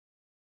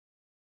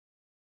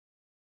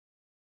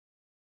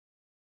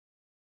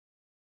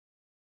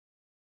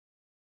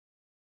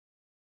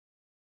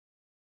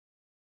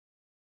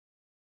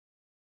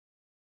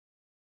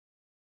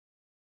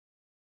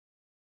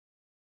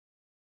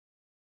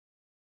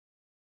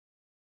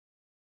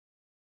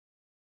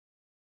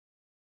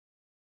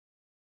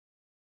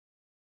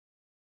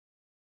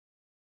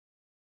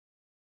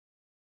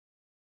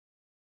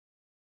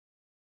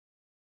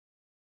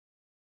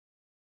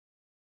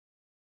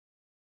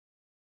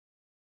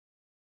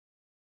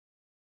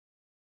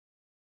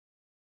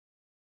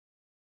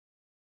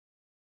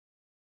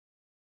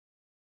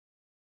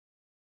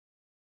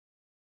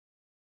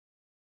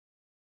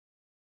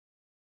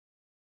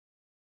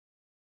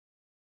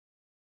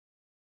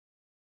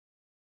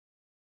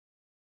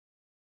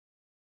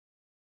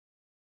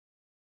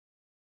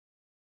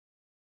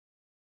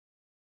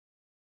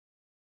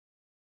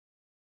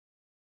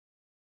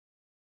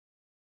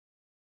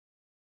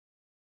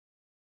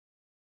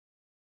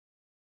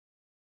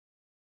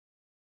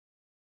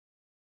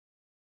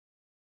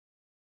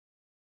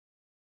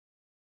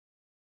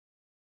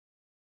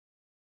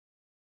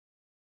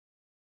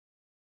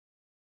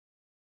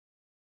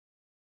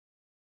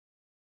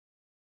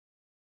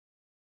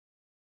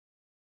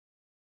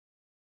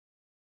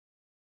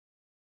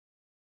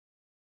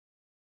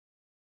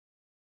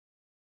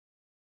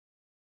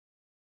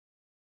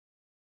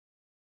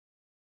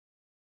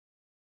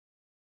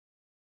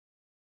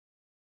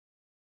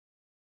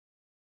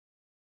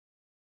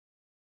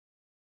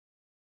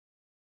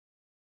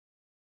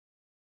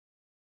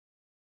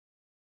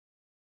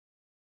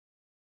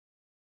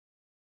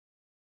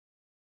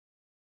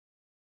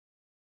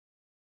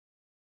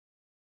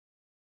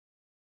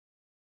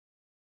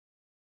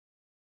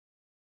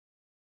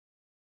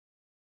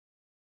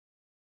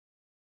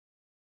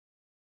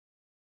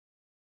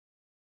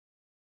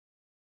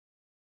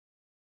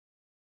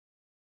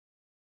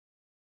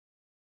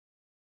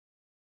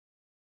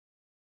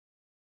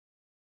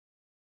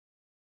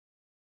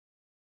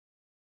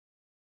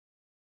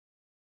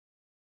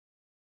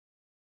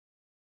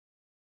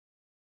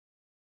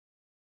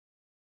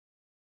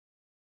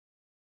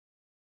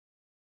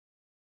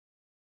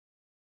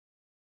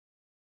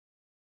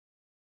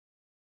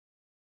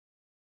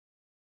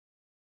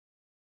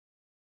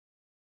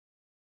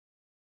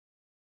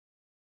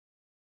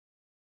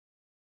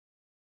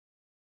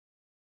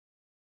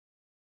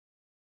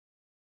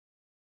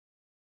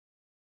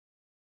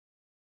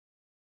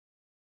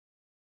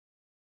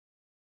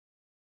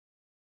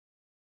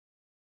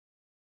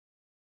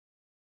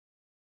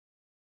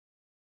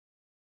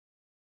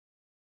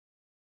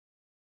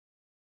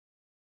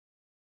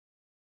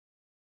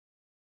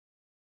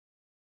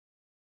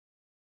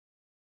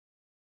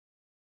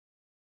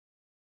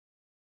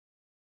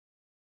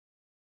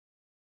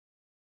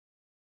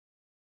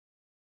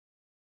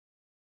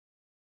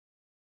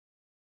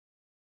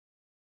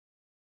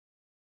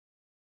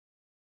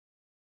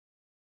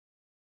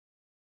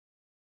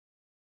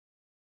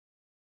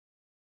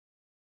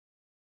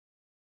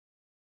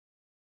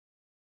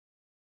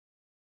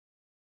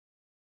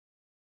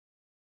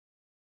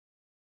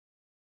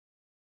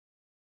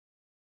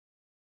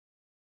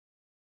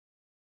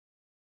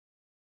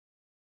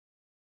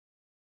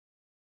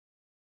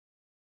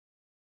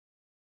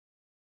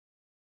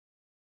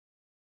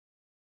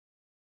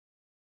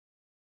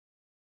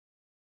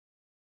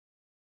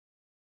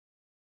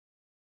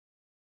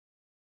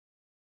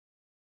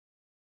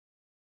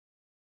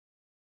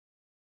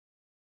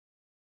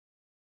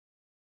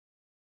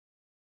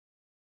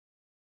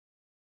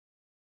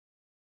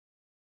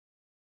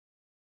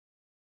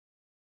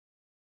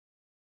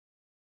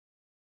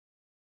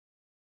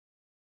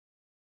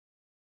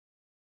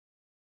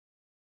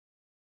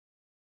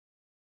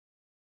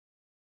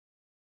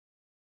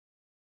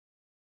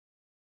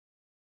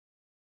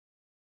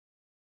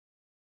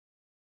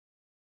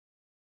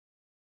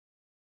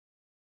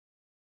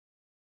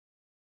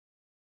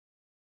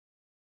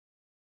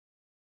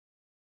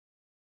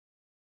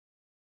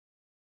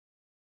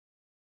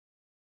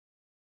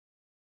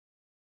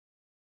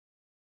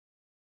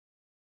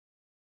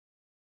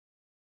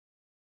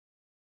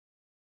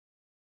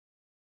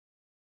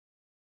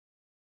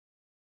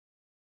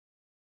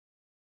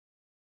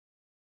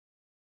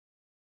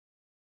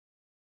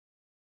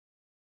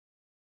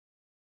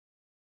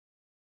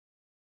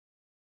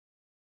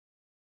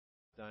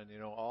done,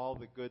 all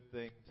the good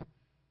things,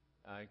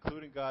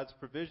 including God's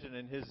provision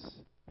and His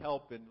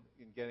help in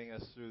getting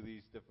us through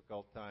these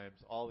difficult times.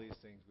 All these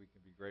things we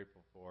can be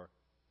grateful for.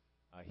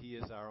 He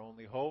is our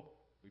only hope.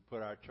 We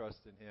put our trust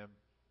in Him,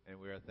 and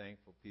we are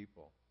thankful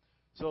people.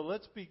 So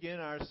let's begin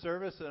our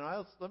service, and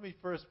let me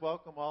first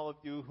welcome all of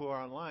you who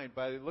are online.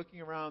 By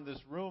looking around this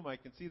room, I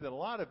can see that a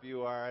lot of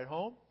you are at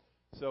home,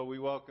 so we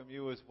welcome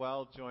you as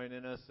well. Join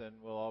in us, and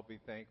we'll all be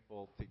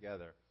thankful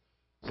together.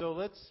 So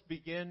let's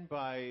begin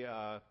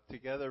by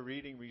together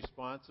reading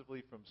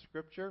responsibly from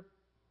Scripture.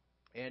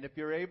 And if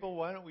you're able,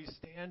 why don't we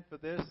stand for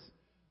this,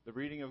 the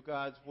reading of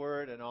God's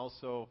Word, and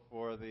also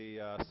for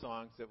the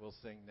songs that we'll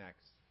sing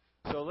next.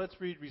 So let's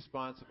read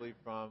responsibly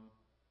from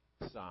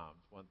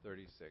Psalms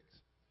 136.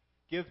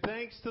 Give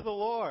thanks to the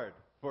Lord,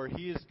 for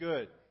He is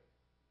good.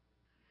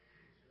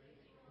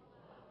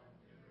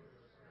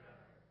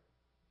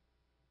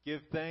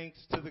 Give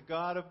thanks to the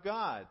God of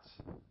gods.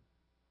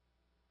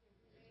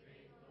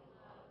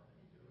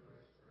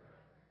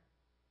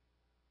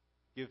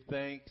 Give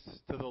thanks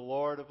to the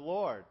Lord of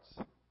lords.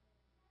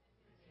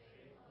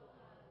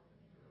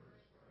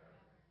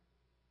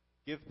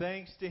 Give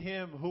thanks to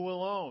Him who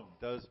alone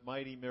does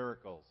mighty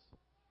miracles.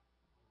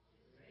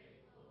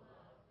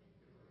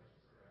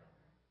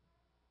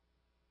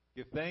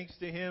 Give thanks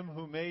to Him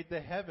who made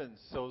the heavens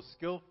so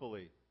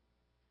skillfully.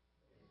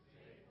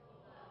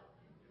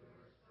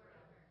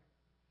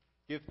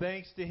 Give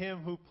thanks to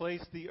Him who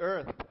placed the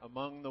earth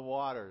among the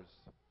waters.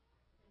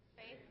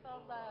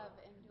 Faithful love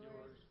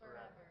endures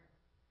forever.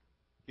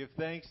 Give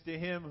thanks to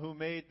Him who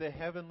made the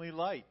heavenly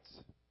lights.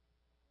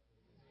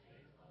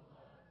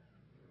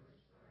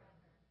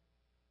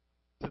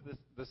 To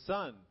the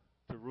sun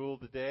to rule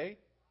the day.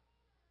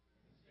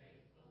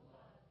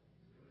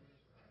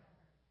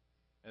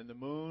 And the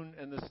moon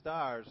and the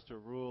stars to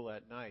rule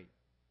at night.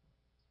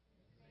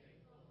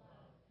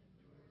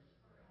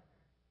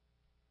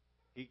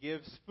 He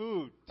gives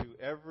food to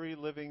every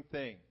living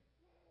thing.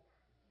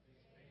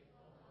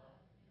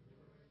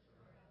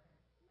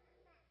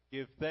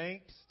 Give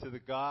thanks to the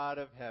God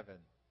of heaven.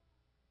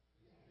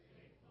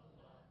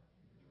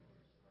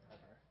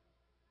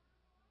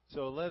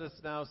 So let us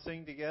now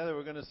sing together.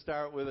 We're going to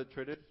start with a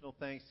traditional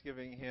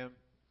Thanksgiving hymn,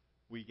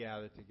 We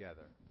Gather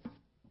Together.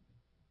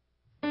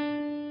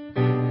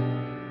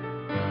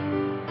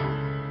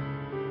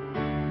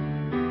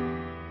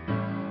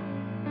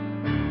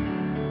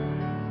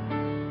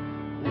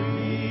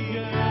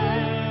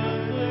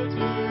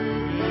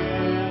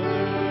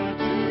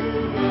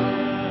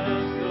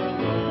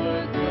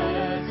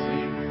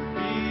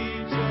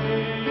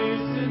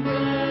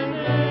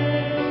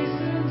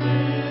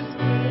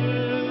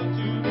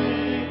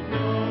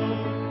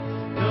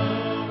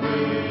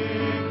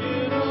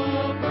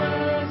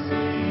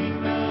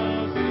 Sing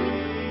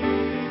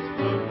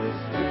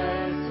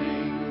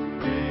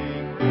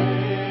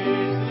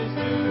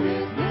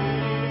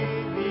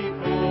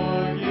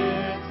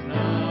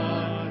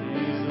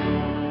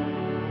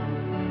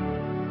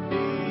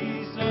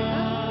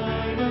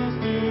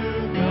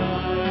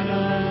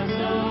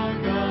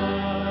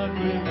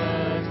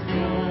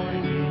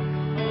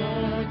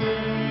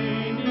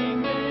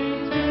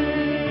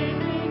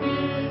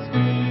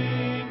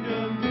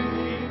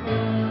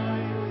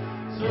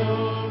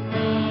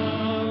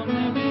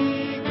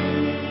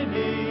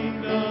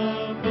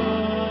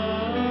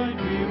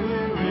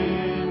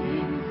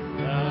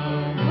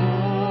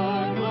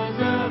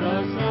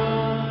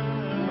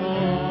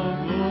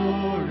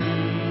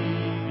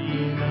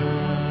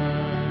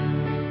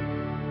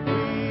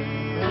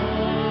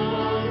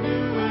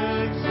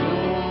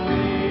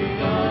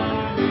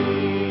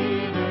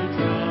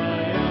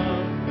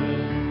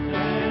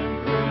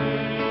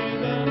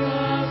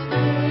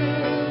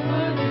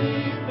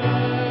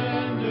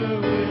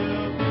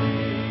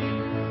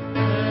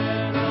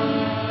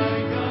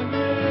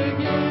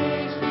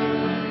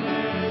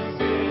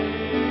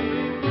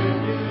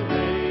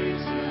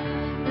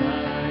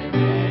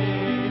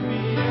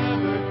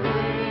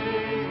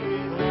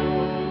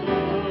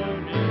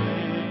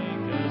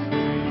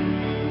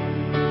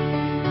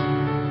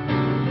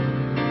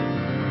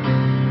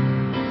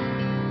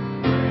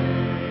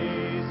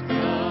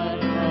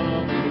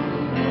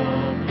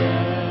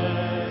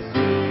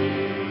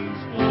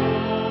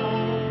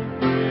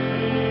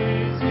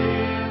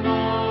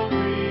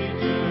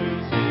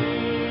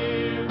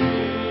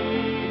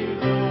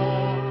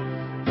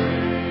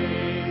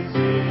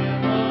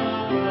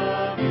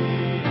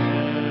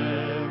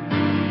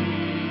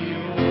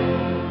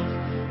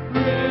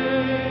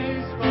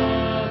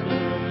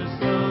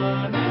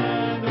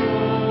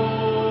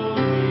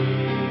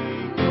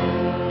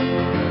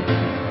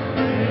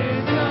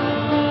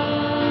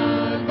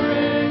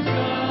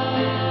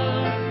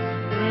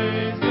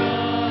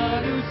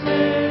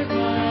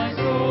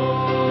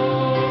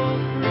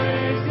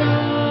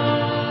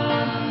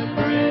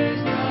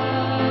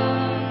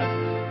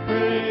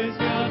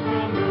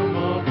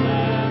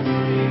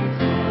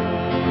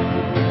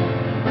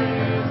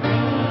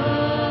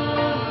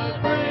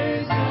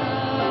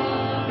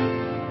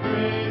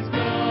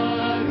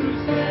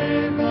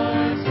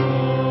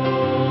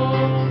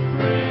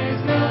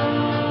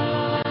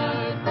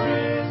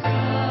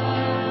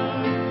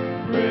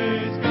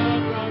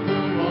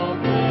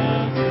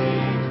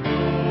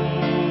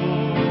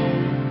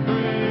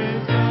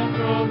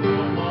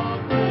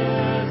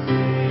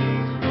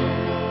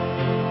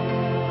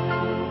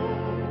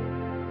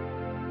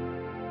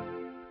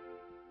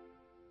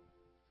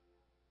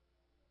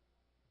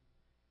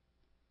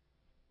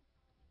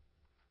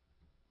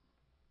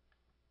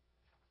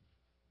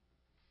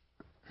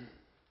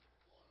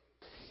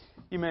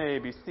You may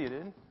be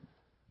seated.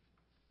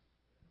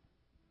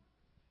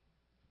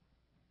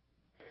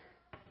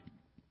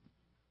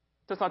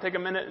 Just want to take a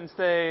minute and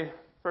say,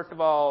 first of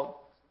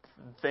all,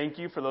 thank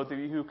you for those of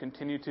you who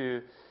continue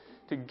to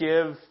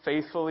give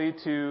faithfully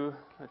to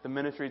the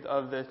ministries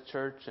of this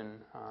church and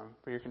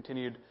for your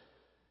continued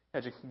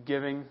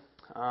giving.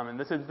 And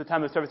this is the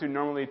time of service we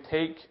normally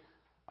take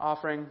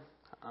offering.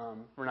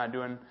 We're not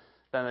doing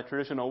that in the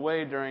traditional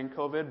way during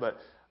COVID, but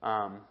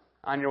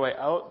on your way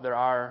out, there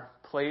are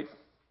plates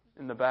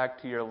in the back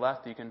to your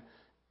left. You can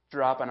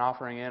drop an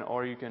offering in,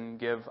 or you can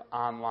give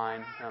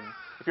online.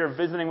 If you're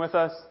visiting with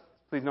us,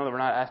 please know that we're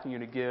not asking you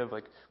to give.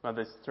 Like, we want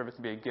this service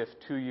to be a gift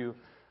to you.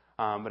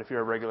 But if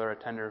you're a regular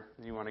attender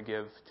and you want to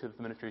give to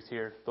the ministries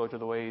here, those are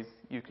the ways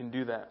you can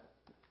do that.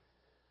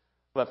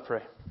 Let's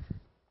pray.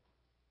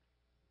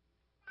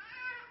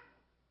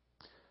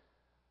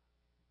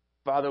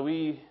 Father,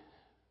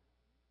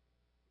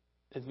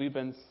 as we've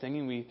been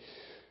singing,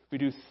 we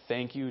do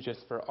thank you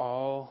just for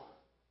all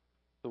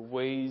the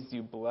ways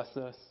you bless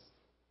us,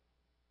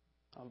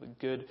 all the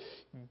good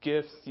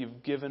gifts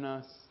you've given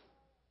us.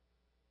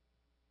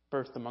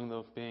 First among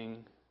those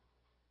being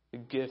the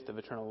gift of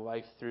eternal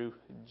life through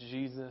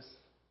Jesus.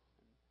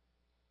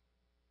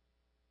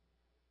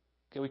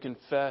 Okay, we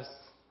confess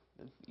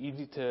it's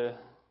easy to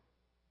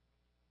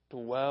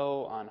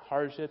dwell on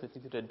hardship. It's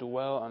easy to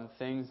dwell on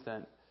things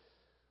that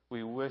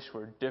we wish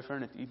were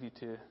different. It's easy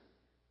to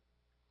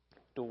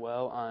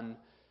dwell on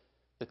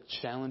the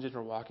challenges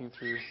we're walking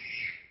through.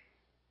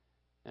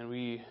 And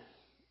we're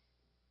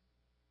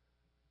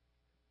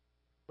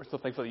so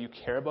thankful that you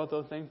care about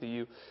those things, that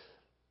you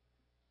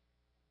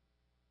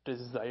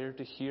desire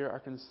to hear our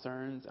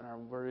concerns and our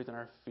worries and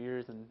our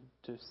fears and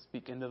to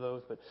speak into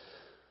those. But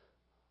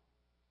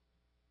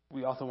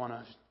we also want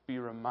to be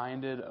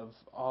reminded of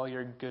all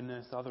your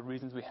goodness, all the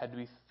reasons we had to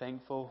be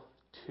thankful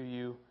to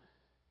you,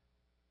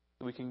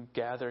 that we can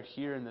gather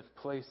here in this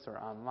place or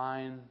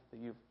online, that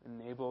you've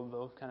enabled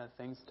those kind of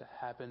things to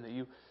happen, that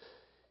you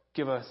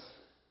give us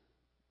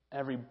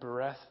every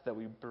breath that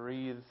we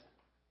breathe,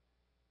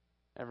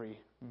 every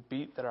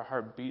beat that our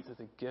heart beats is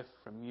a gift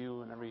from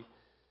you, and every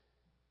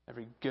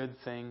good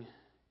thing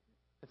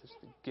is just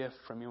a gift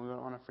from you. We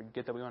don't want to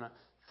forget that. We want to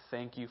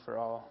thank you for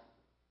all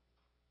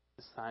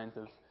the signs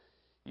of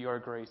your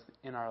grace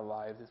in our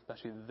lives,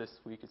 especially this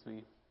week as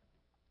we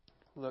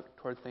look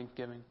toward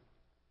Thanksgiving.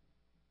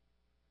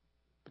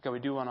 Because we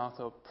do want to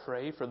also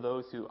pray for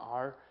those who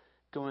are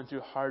going through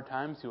hard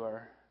times, who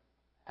are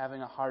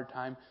having a hard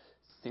time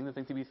seeing the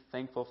things to be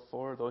thankful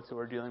for, those who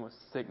are dealing with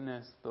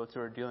sickness, those who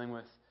are dealing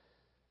with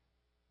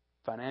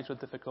financial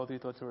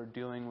difficulties, those who are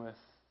dealing with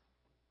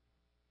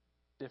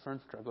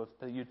different struggles,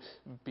 that you'd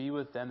be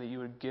with them, that you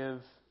would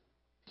give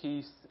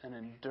peace and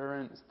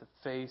endurance to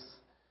face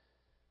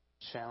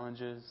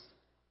challenges.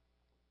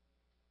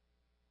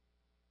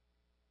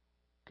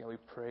 God, we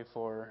pray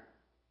for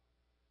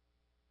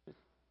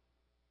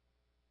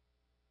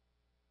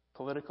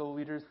political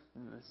leaders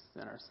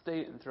in our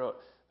state and throughout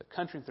the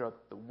country,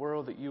 throughout the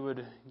world, that you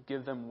would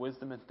give them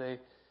wisdom as they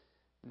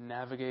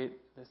navigate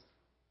this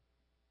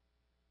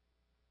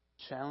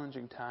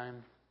challenging time.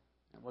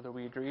 And whether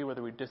we agree,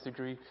 whether we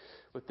disagree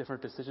with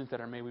different decisions that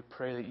are made, we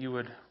pray that you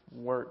would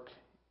work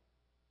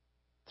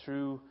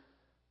through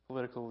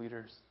political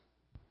leaders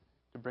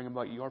to bring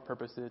about your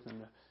purposes and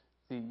to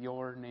see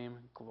your name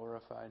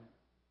glorified.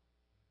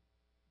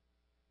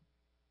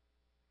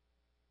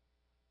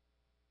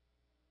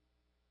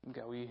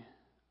 God,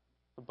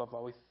 above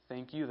all, we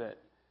thank you that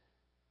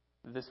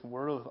this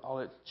world, with all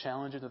its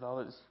challenges, with all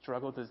its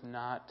struggles, is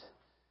not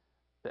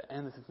the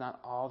end. This is not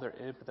all there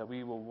is, but that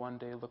we will one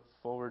day look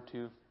forward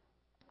to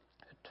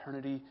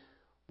eternity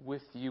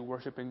with you,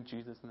 worshiping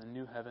Jesus in the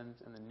new heavens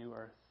and the new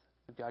earth.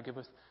 So God, give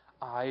us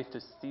eyes to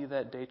see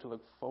that day, to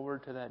look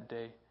forward to that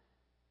day,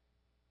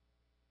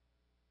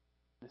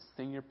 to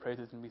sing your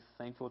praises and be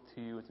thankful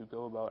to you as we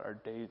go about our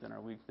days and our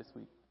week this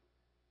week.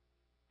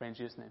 Pray in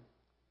Jesus' name.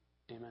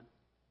 Amen.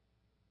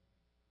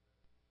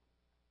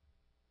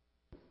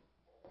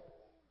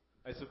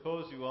 I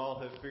suppose you all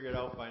have figured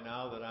out by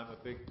now that I'm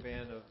a big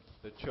fan of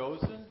The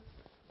Chosen,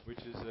 which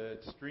is a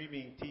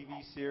streaming TV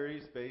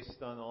series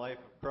based on the life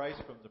of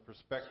Christ from the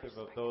perspective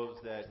of those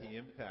that he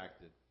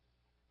impacted.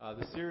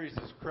 The series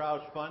is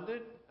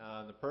crowd-funded.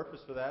 The purpose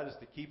for that is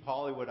to keep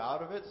Hollywood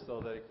out of it so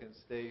that it can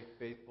stay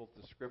faithful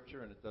to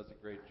Scripture, and it does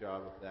a great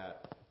job of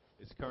that.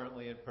 It's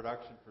currently in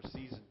production for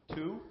season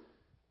 2,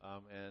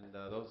 and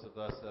those of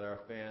us that are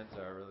fans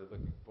are really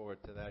looking forward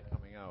to that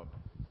coming out.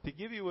 To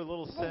give you a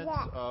little sense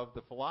of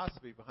the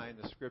philosophy behind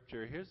the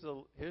Scripture,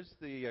 here's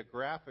the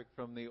graphic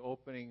from the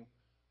opening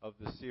of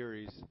the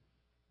series.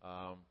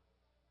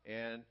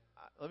 And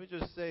let me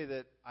just say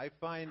that I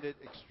find it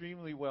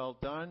extremely well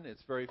done.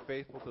 It's very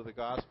faithful to the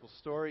gospel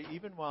story,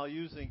 even while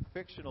using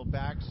fictional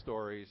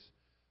backstories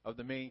of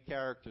the main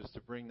characters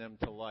to bring them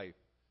to life.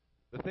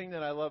 The thing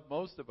that I love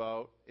most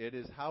about it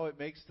is how it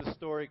makes the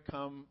story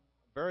come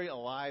very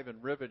alive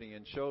and riveting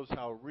and shows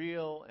how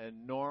real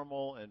and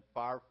normal and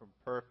far from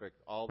perfect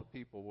all the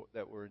people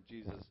that were in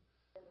Jesus'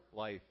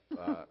 life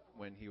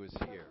when he was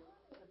here.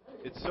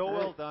 It's so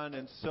well done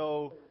and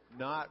so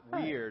not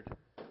weird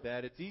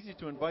that it's easy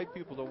to invite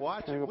people to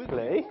watch it with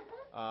you.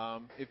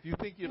 If you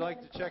think you'd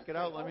like to check it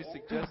out, let me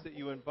suggest that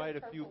you invite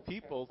a few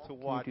people to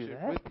watch it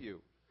with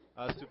you.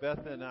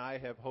 Subetha and I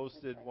have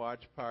hosted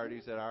watch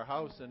parties at our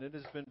house, and it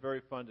has been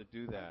very fun to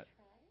do that.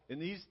 In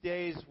these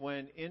days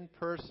when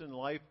in-person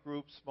life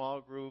groups,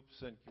 small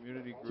groups, and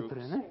community groups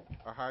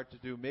are hard to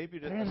do, maybe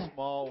a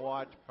small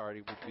watch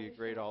party would be a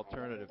great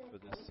alternative for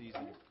this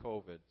season of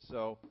COVID.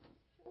 So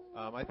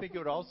I think it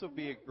would also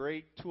be a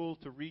great tool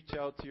to reach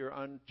out to your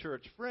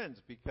unchurched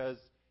friends because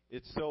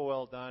it's so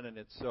well done and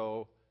it's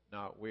so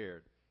not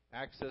weird.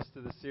 Access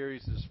to the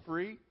series is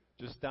free.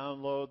 Just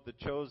download the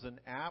Chosen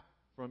app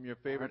from your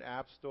favorite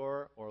app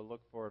store or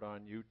look for it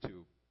on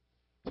YouTube.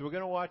 So we're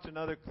going to watch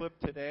another clip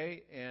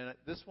today, and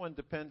this one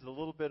depends a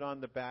little bit on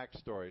the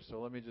backstory, so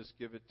let me just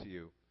give it to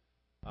you.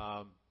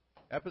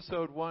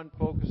 Episode 1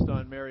 focused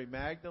on Mary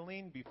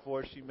Magdalene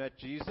before she met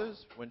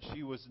Jesus, when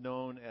she was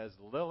known as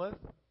Lilith.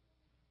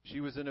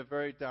 She was in a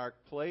very dark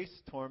place,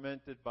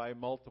 tormented by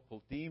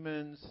multiple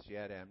demons. She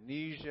had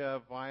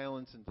amnesia,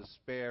 violence, and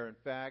despair. In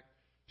fact,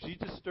 she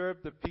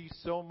disturbed the peace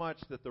so much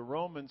that the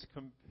Romans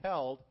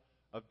compelled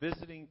a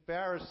visiting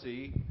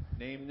Pharisee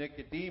named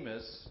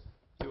Nicodemus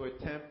to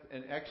attempt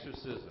an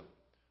exorcism.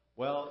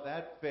 Well,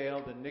 that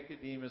failed, and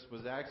Nicodemus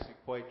was actually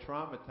quite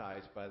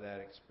traumatized by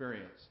that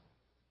experience.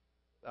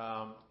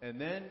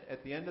 And then,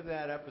 at the end of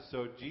that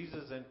episode,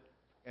 Jesus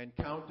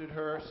encountered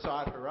her,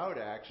 sought her out,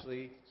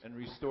 actually, and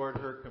restored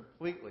her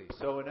completely.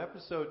 So in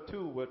episode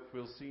 2, what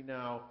we'll see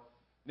now,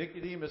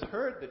 Nicodemus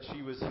heard that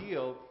she was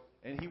healed,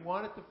 and he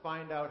wanted to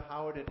find out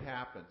how it had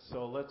happened.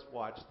 So let's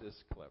watch this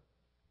clip.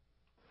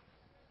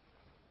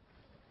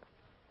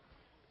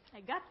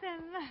 I got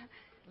them.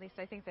 At least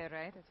I think they're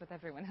right. It's what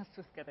everyone else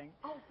was getting.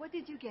 Oh, what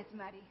did you get,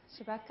 Mary?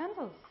 Shabbat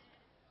candles.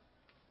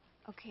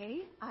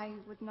 Okay, I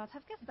would not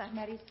have guessed that.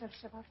 Mary's for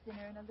Shabbat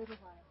dinner in a little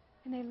while.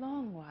 In a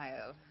long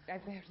while. I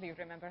barely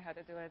remember how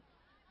to do it.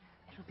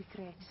 It'll be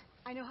great.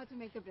 I know how to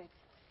make the bread.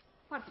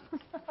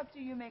 What do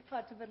you make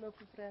part of a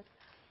local bread?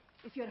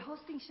 If you're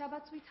hosting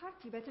Shabbat, sweetheart,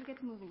 you better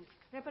get moving.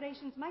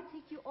 Preparations might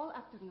take you all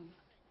afternoon.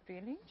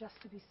 Really?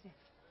 Just to be safe.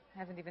 I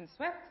haven't even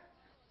swept.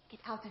 Get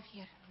out of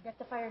here. Get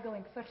the fire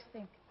going first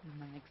thing.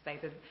 I'm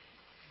excited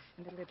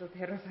and a little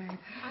terrified.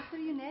 After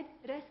you, Ned,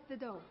 rest the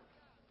dough.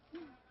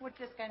 With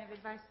this kind of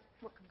advice,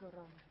 what could go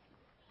wrong?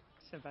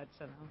 Shabbat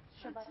shalom.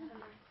 Shabbat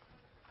shalom.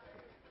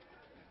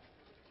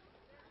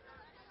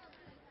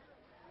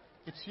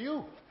 It's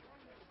you.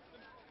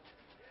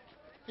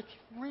 It's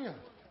real.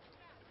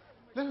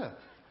 Lilith.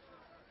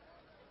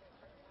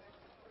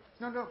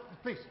 No,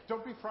 please,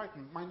 don't be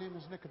frightened. My name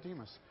is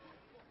Nicodemus.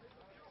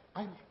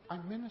 I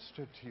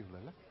ministered to you,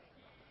 Lilith.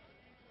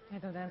 I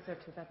don't answer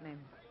to that name.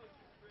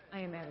 I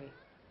am Mary.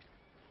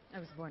 I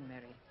was born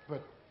Mary.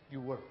 But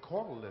you were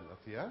called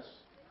Lilith, yes?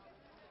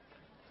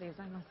 Please,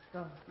 I must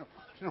go.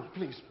 No,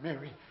 please,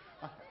 Mary.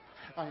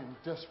 I am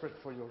desperate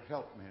for your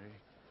help,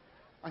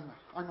 Mary.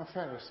 I'm a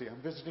Pharisee.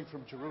 I'm visiting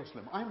from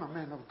Jerusalem. I'm a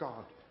man of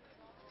God.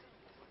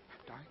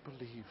 And I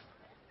believe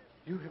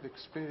you have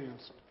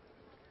experienced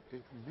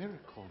a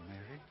miracle,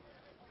 Mary.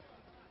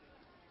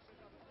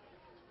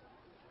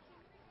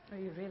 Are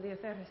you really a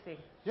Pharisee?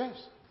 Yes.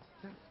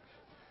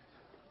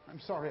 I'm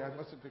sorry, I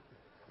wasn't.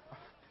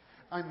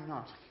 I'm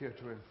not here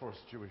to enforce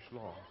Jewish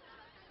law.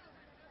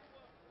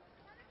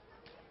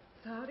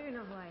 So how do you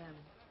know who I am?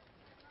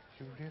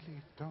 You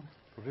really don't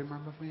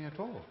remember me at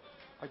all.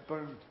 I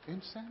burned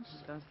incense.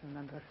 I don't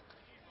remember.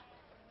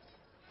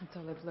 It's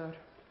all a blur.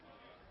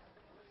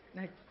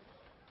 I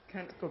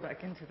can't go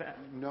back into that.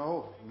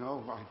 No,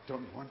 I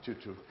don't want you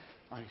to.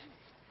 I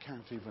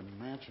can't even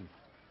imagine.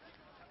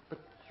 But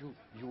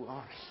you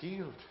are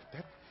healed.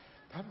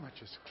 That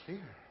much is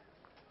clear.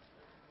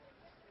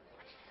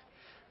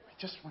 I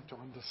just want to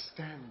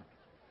understand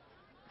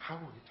how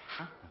it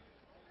happened.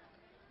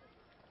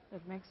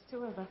 That makes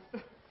two of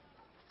us.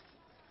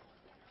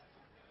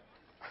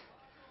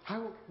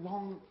 How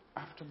long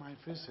after my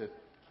visit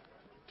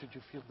did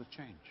you feel the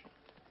change?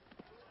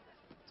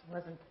 It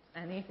wasn't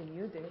anything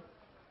you did.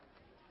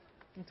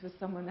 It was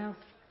someone else.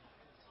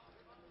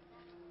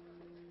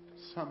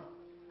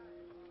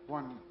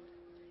 Someone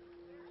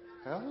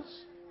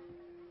else?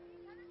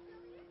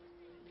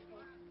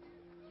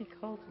 He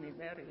called me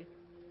Mary.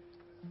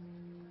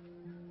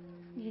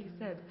 He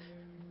said,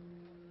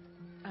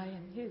 I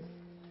am his.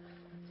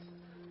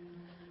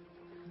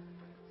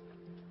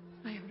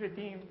 I am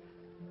redeemed.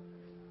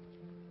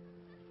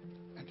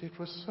 And it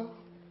was so?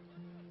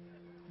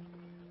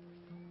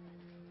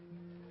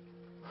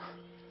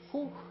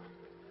 Who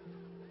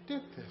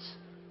did this?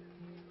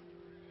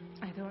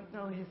 I don't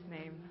know his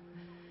name.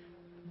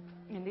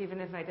 And even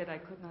if I did, I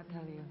could not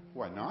tell you.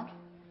 Why not?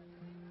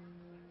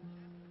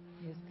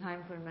 His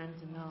time for men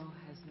to know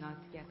has not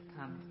yet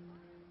come.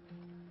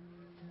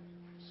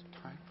 It's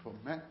time for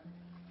men.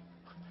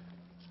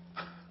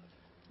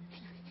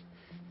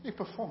 He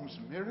performs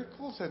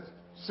miracles and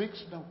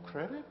seeks no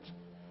credit?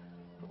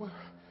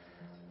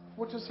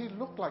 What does he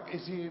look like?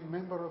 Is he a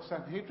member of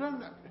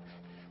Sanhedrin?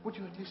 Would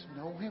you at least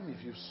know him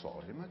if you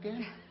saw him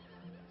again?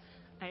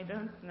 I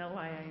don't know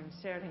why I am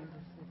sharing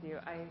this with you.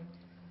 I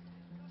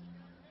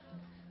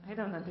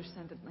don't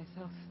understand it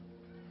myself.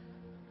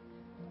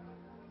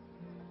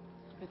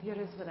 But here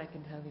is what I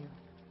can tell you.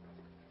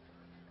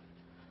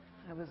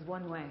 I was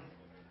one way.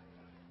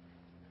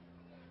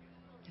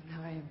 And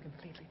now I am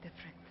completely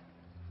different.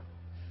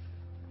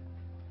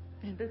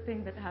 And the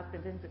thing that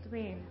happened in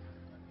between,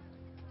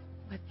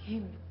 what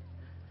came.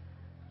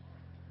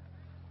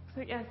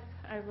 So yes,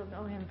 I will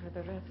know him for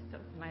the rest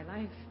of my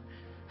life.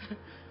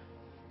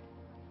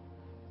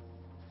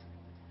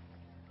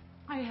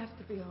 I have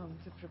to be home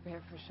to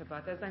prepare for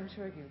Shabbat, as I'm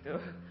sure you do.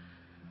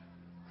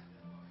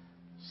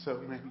 So,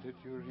 Mended,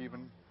 you're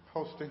even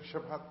hosting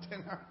Shabbat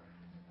dinner?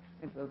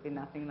 It will be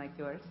nothing like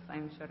yours,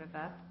 I'm sure of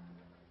that.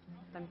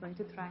 But I'm going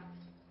to try.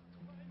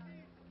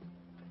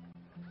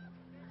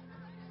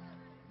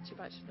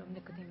 Shabbat Shalom,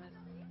 Nicodemus.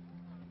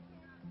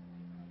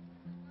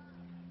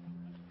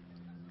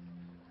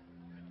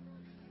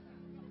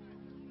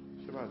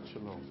 Shabbat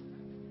Shalom,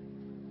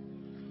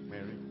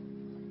 Mary.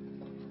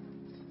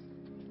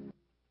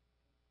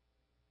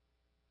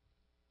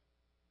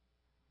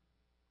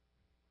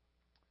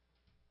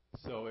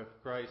 So if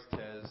Christ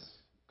has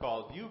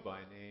called you by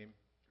name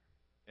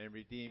and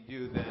redeemed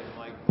you, then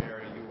like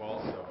Mary, you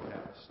also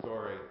have a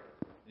story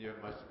you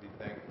have much to be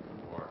thankful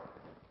for.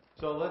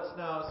 So let's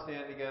now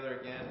stand together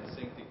again and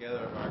sing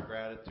together of our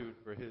gratitude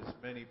for his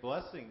many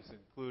blessings,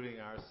 including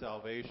our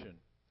salvation.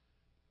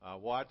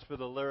 Watch for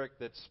the lyric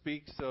that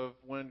speaks of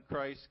when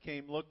Christ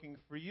came looking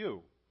for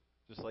you,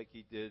 just like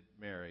he did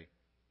Mary,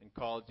 and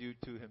called you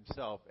to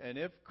himself. And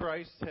if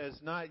Christ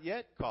has not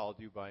yet called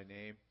you by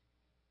name,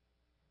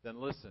 then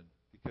listen,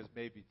 because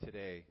maybe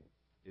today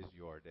is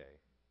your day.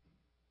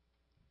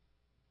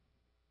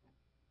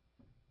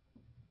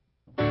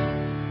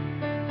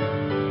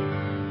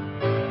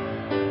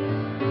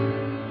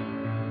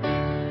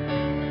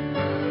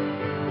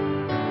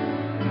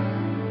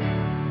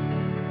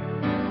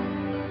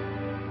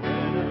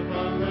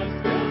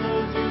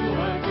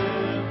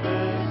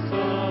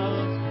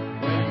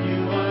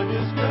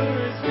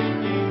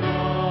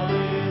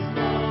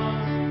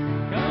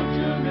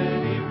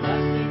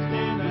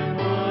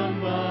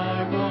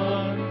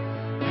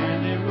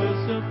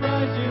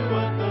 Surprise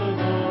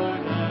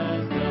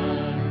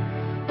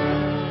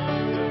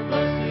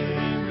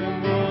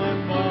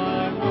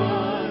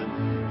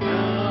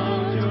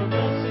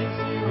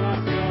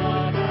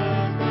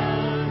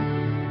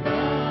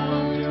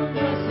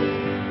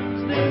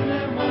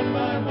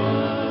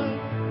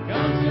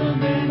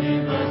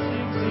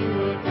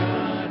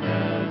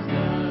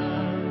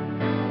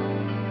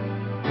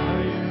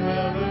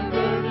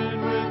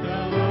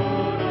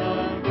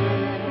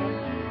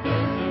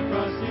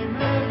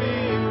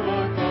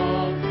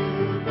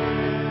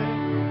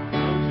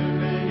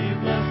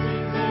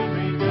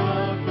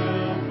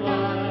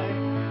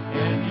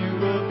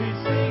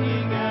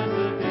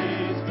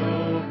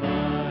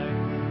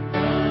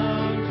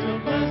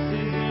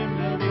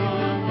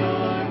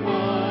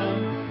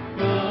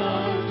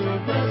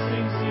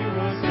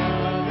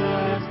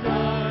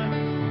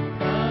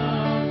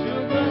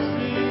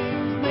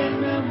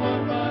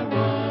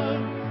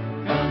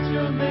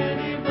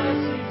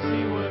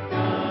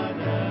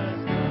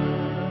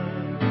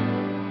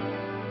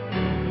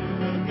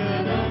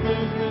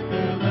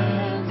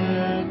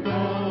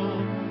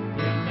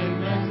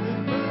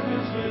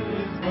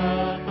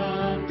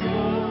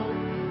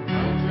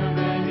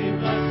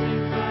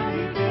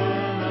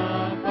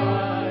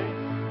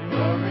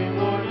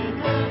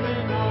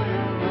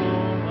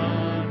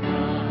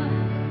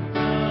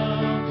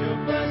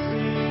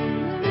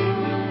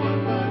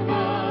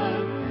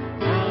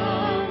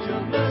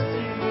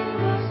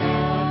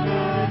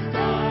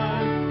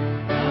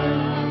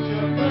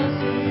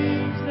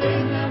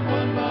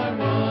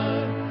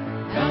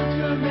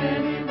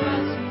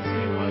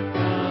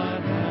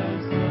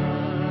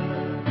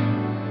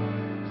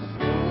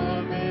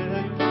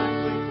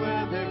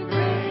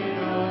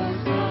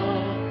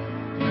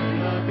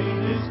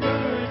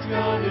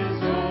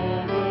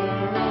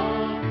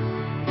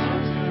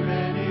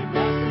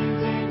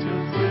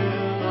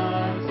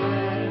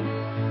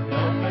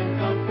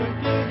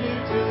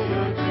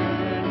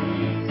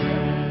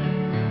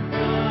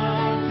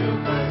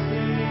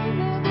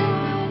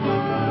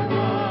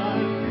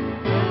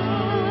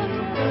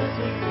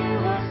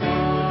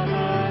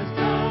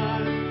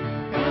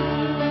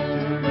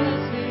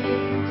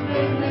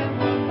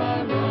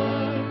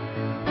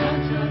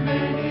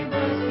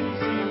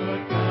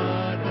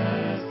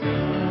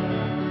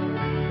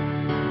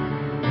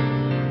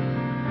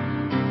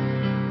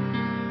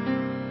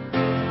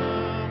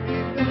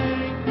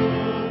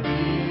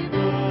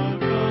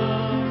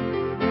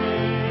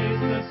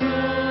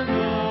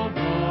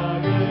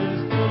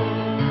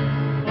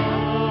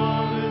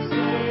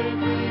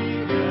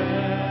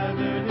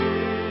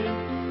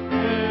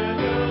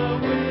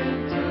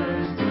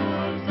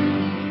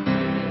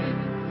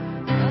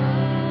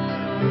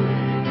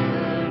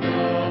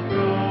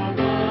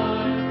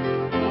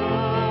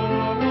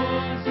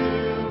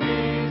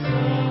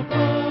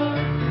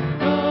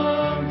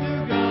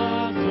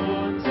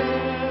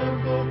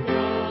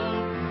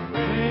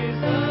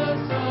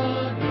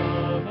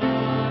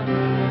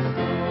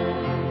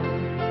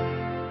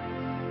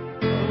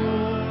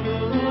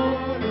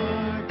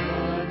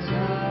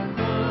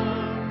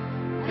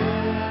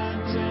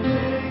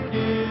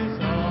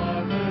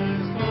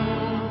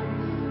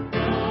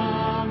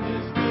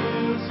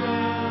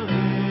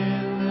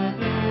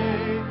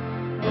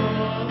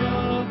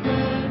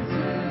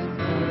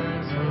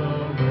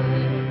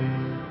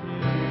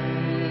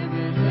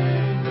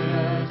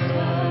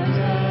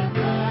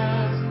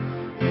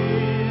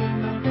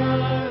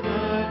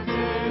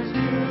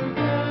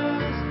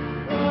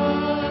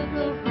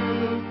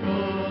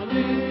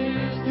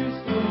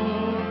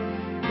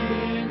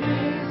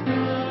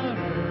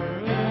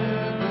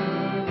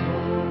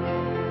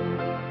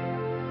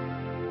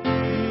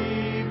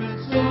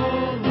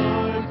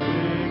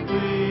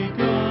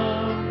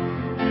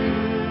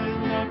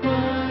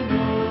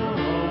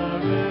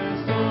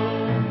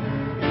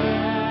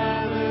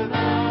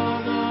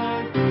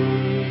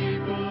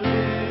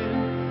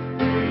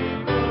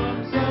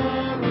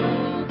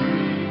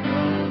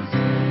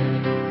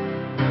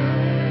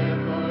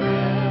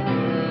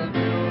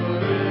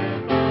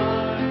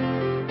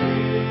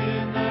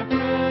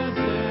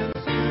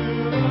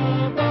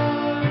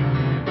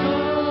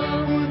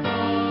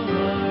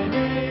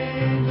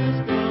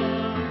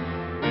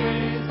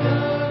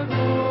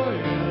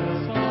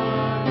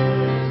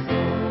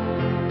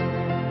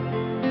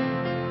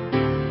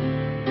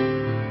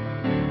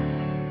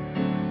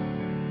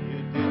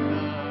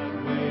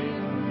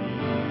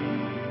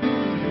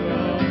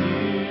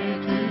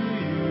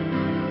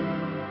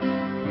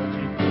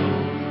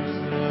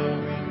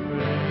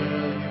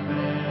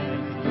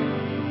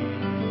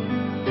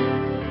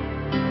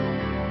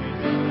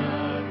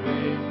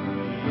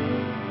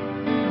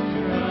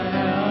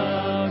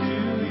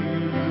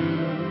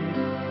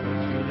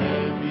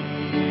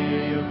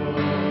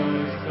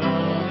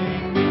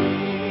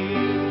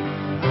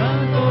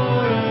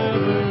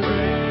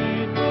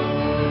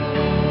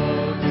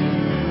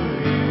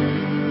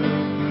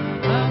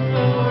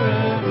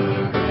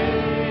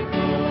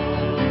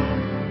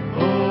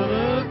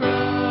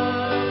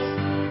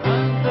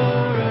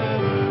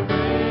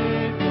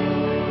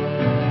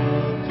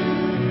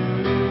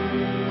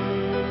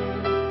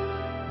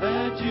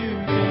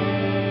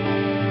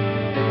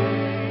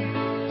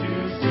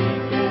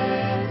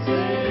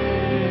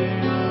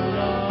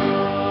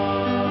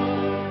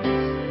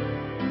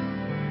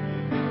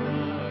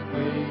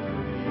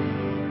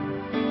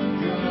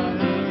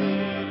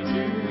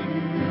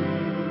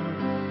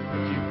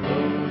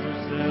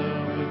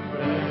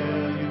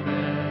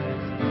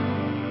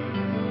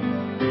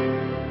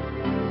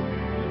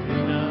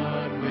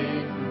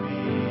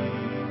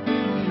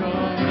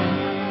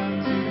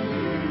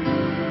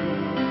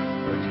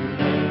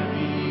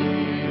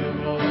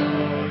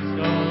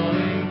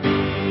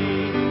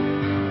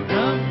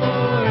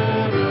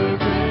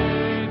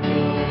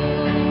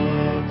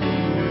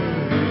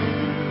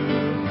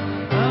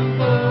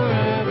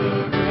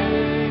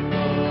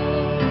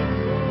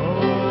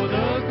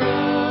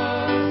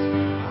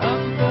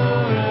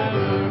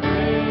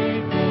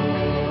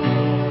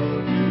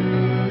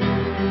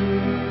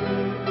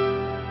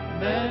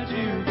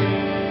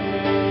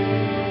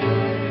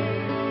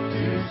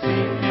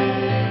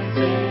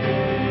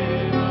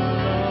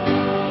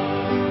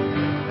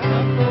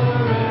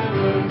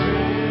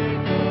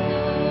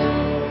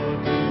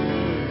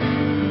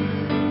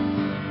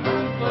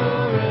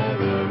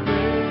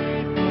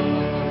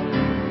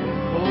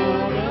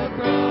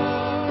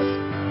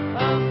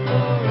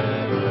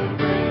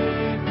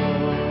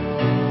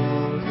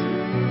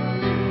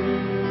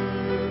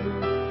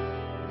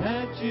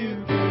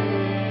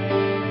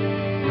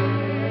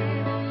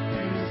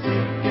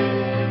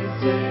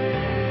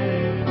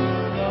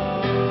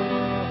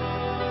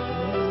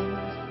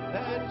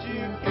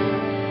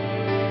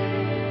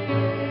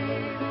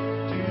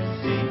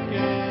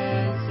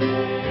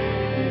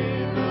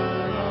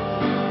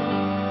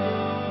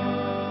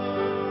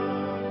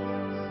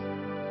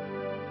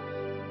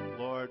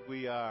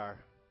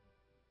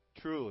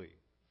truly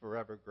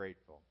forever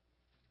grateful.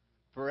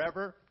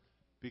 Forever,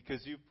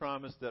 because you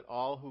promised that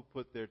all who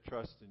put their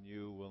trust in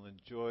you will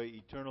enjoy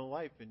eternal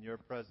life in your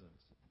presence.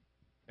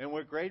 And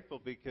we're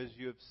grateful because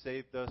you have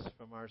saved us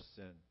from our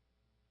sin.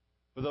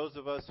 For those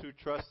of us who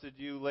trusted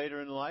you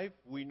later in life,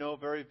 we know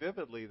very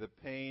vividly the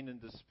pain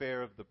and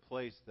despair of the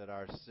place that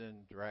our sin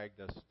dragged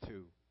us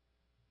to.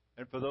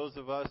 And for those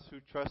of us who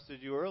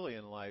trusted you early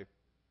in life,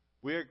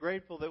 we are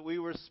grateful that we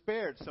were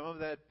spared some of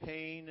that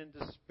pain and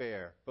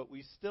despair, but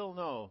we still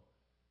know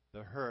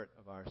the hurt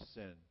of our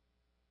sin.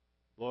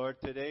 Lord,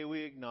 today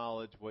we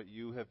acknowledge what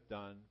you have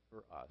done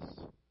for us.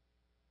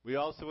 We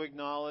also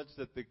acknowledge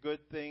that the good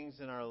things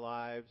in our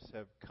lives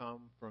have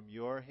come from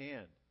your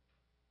hand.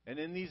 And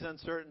in these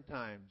uncertain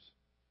times,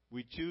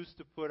 we choose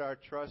to put our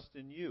trust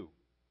in you,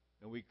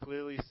 and we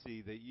clearly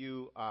see that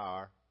you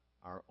are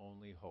our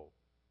only hope.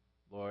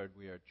 Lord,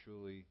 we are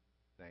truly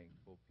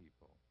thankful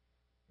people.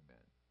 Amen.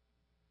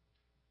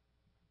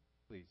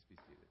 Please be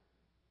seated.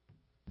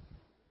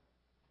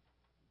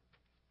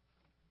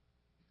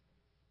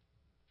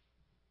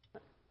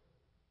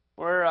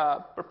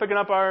 We're picking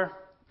up our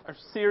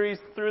series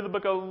through the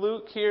book of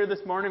Luke here this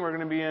morning. We're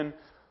going to be in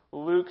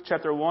Luke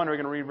chapter 1. We're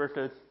going to read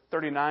verses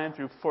 39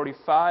 through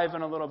 45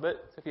 in a little bit.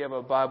 So if you have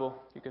a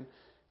Bible, you can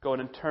go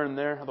ahead and turn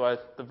there. Otherwise,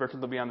 the verses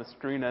will be on the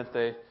screen as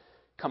they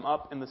come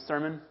up in the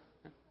sermon.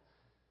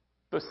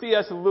 So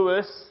C.S.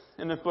 Lewis,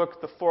 in his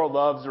book, The Four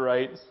Loves,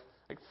 writes,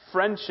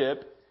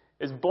 friendship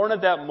is born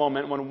at that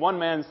moment when one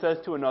man says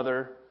to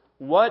another,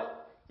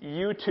 "What,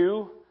 you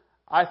two?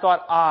 I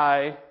thought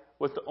I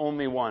was the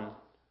only one."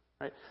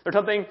 Right? There's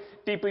something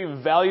deeply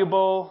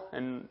valuable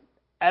and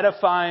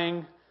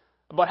edifying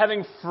about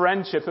having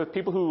friendships with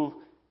people who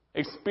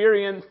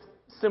experience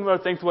similar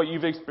things to what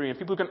you've experienced.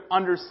 People who can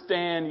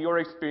understand your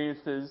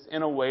experiences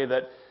in a way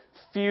that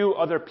few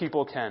other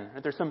people can.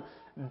 Right? There's some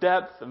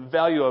depth and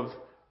value of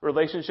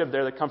relationship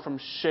there that come from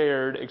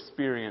shared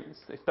experience,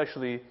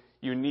 especially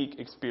unique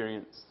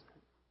experience.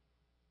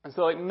 And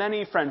so like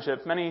many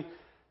friendships, many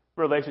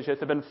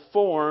relationships have been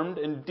formed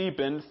and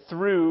deepened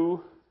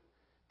through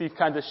these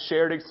kinds of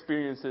shared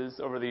experiences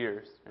over the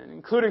years,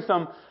 including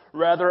some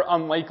rather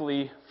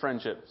unlikely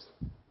friendships.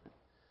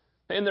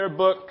 In their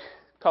book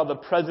called The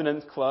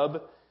President's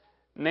Club,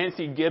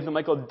 Nancy Gibbs and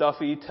Michael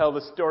Duffy tell the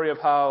story of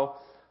how,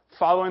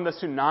 following the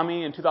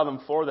tsunami in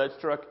 2004 that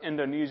struck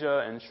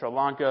Indonesia and Sri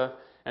Lanka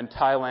and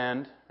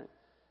Thailand,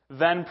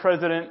 then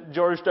President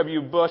George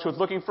W. Bush was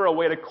looking for a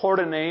way to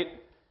coordinate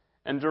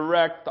and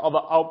direct all the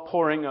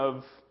outpouring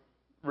of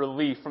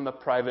relief from the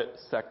private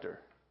sector.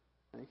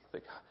 He's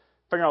like,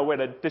 figuring out a way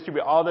to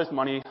distribute all this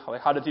money.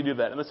 How did he do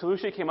that? And the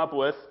solution he came up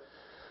with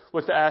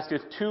was to ask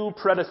his two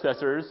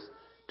predecessors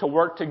to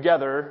work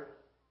together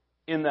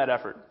in that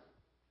effort.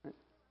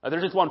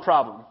 There's just one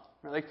problem.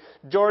 Like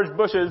George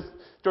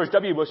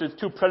W. Bush's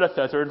two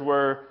predecessors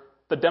were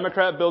the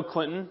Democrat Bill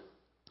Clinton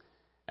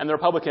and the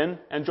Republican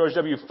and George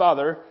W.'s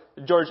father,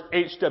 George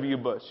H.W.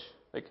 Bush.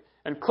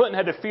 And Clinton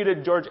had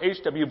defeated George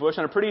H.W. Bush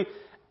in a pretty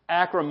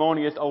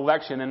acrimonious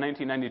election in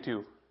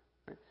 1992.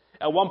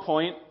 At one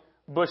point,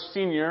 Bush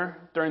Sr.,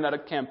 during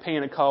that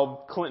campaign, had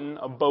called Clinton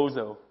a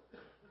bozo.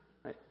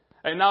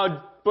 And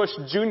now Bush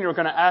Jr. was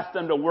going to ask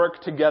them to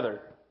work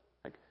together.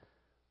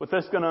 Was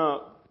this going to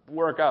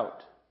work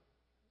out?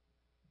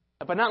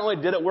 But not only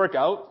did it work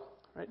out,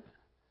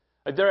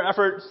 their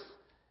efforts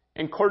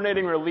in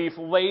coordinating relief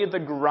laid the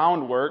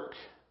groundwork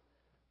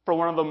for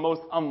one of the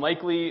most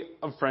unlikely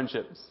of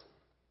friendships.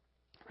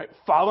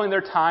 Following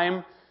their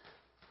time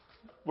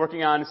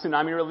working on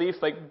tsunami relief,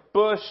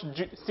 Bush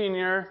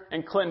Sr.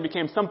 and Clinton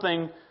became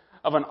something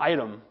of an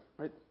item.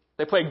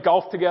 They played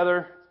golf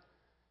together.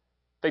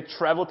 They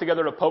traveled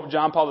together to Pope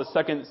John Paul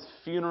II's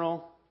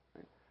funeral.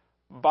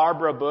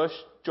 Barbara Bush,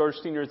 George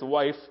Sr.'s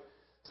wife,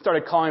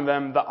 started calling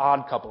them the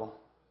odd couple.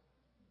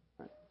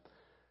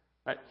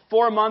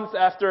 4 months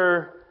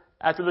after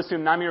the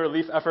tsunami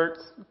relief efforts,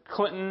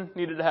 Clinton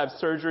needed to have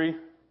surgery.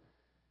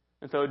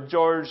 And so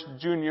George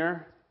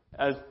Jr.,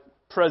 as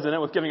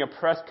president, was giving a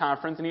press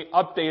conference, and he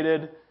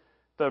updated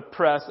the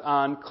press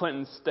on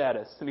Clinton's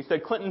status. And he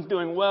said, "Clinton's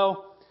doing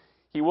well.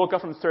 He woke up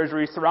from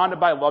surgery surrounded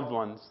by loved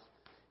ones.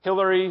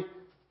 Hillary,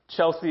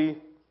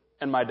 Chelsea,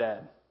 and my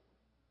dad."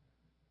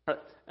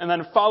 And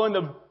then following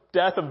the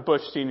death of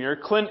Bush Sr.,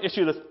 Clinton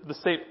issued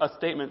a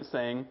statement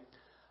saying,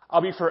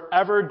 "I'll be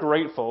forever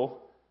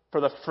grateful for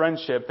the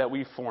friendship that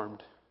we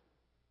formed."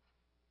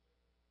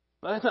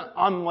 That's an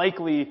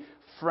unlikely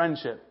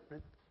friendship.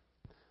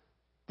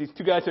 These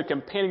two guys are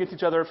campaigning against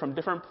each other from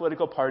different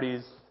political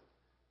parties,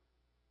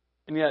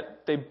 and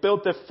yet they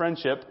built this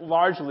friendship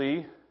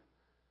largely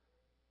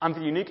on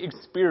the unique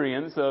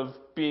experience of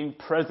being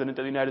president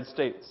of the United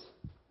States.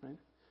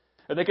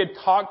 And they could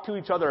talk to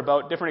each other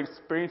about different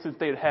experiences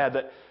they'd had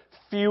that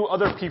few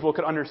other people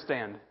could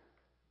understand.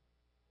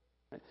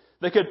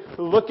 They could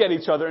look at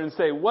each other and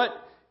say, "What,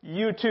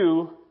 you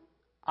two?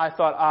 I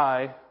thought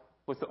I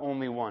was the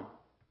only one."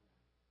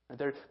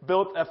 They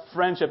built a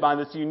friendship on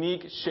this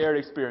unique shared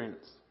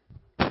experience.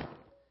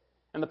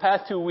 In the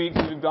past 2 weeks,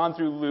 we've gone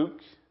through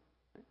Luke.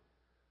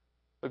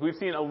 Like we've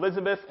seen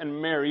Elizabeth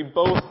and Mary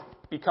both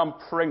become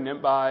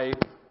pregnant by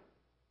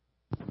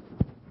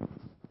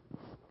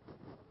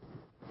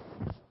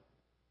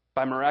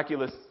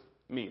miraculous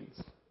means.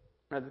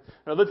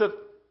 Elizabeth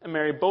and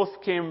Mary both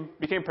became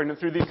pregnant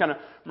through these kind of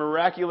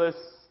miraculous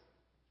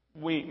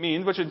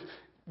means, which is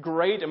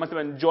great. It must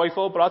have been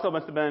joyful, but also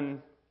must have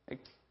been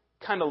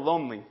kind of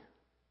lonely.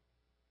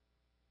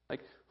 Like,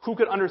 who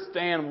could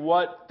understand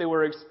what they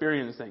were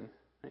experiencing?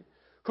 Right?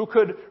 Who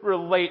could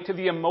relate to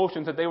the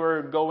emotions that they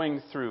were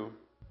going through?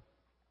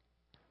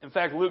 In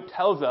fact, Luke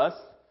tells us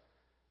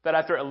that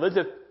after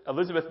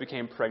Elizabeth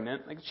became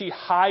pregnant, she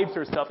hides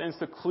herself in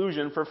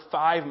seclusion for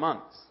 5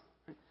 months,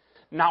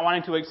 not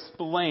wanting to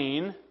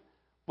explain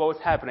what was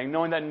happening,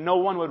 knowing that no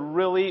one would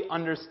really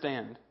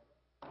understand.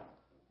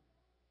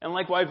 And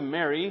likewise,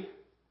 Mary,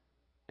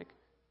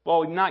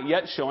 while not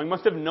yet showing,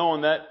 must have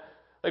known that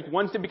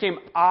once it became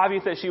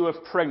obvious that she was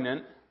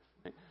pregnant,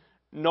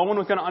 no one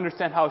was going to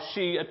understand how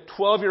she, a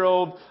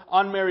 12-year-old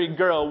unmarried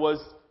girl, was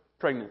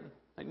pregnant.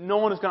 No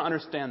one was going to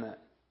understand that.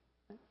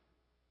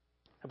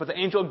 But the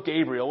angel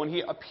Gabriel, when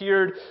he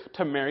appeared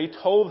to Mary,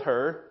 told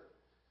her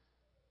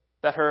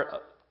that her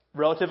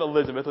relative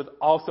Elizabeth was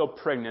also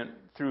pregnant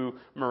through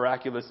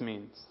miraculous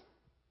means.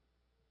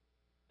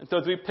 And so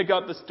as we pick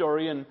up the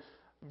story in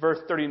verse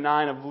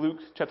 39 of Luke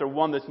chapter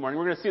 1 this morning,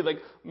 we're going to see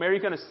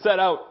Mary's going to set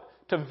out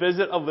to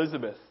visit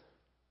Elizabeth,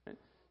 right?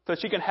 So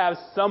she can have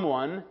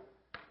someone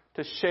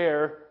to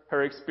share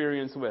her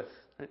experience with.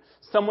 Right?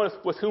 Someone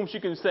with whom she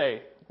can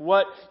say,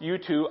 "What, you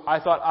two, I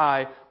thought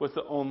I was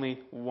the only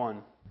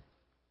one."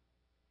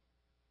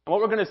 And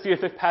what we're going to see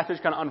as this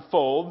passage kind of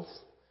unfolds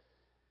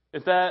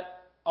is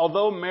that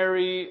although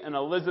Mary and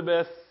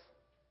Elizabeth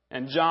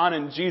and John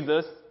and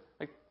Jesus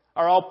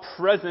are all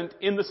present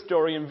in the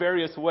story in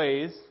various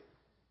ways,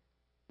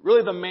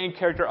 really the main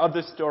character of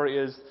this story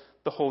is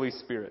the Holy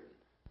Spirit.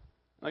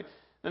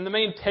 And the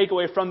main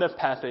takeaway from this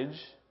passage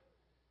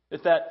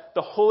is that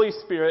the Holy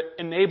Spirit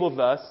enables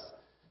us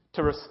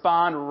to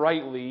respond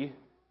rightly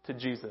to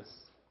Jesus.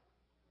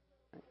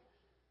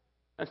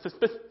 And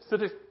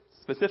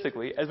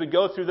specifically, as we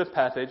go through this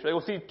passage,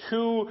 we'll see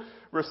two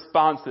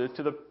responses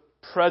to the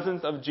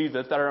presence of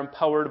Jesus that are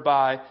empowered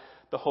by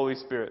the Holy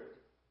Spirit.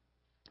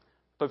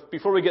 But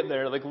before we get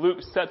there,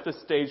 Luke sets the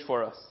stage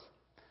for us.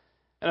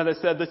 And as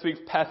I said, this week's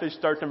passage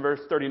starts in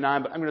verse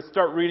 39, but I'm going to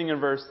start reading in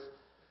verse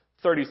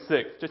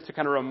 36, just to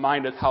kind of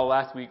remind us how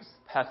last week's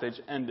passage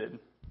ended.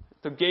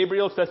 So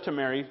Gabriel says to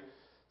Mary,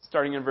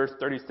 starting in verse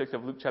 36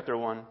 of Luke chapter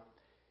 1,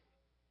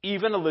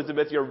 "Even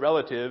Elizabeth, your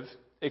relative,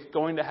 is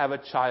going to have a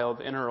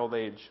child in her old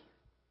age.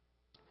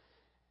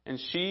 And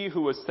she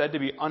who was said to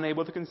be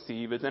unable to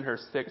conceive is in her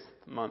 6th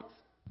month.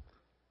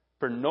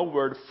 For no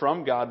word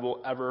from God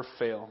will ever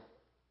fail."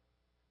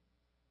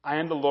 "I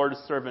am the Lord's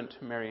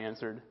servant," Mary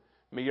answered.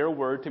 "May your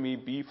word to me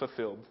be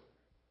fulfilled."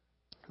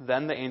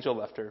 Then the angel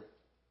left her.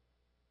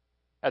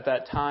 At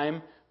that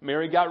time,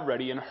 Mary got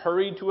ready and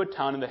hurried to a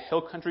town in the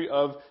hill country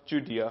of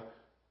Judea,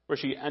 where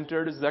she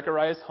entered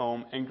Zechariah's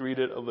home and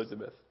greeted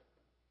Elizabeth.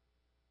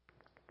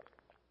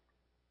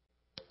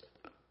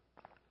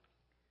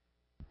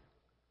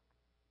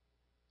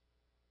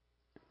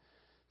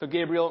 So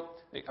Gabriel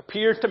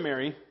appears to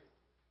Mary.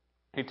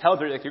 He tells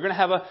her, you're going to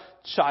have a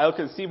child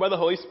conceived by the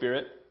Holy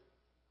Spirit.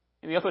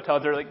 And he also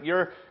tells her,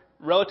 your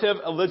relative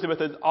Elizabeth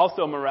is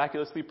also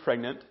miraculously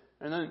pregnant.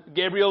 And then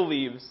Gabriel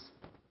leaves.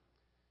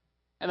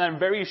 And then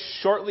very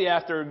shortly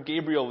after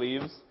Gabriel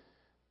leaves,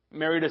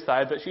 Mary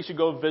decides that she should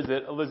go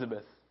visit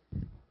Elizabeth.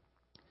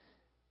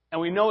 And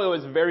we know it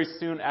was very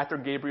soon after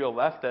Gabriel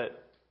left that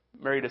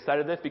Mary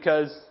decided this,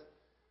 because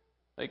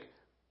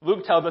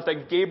Luke tells us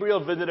that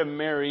Gabriel visited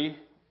Mary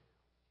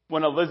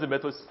when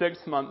Elizabeth was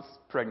 6 months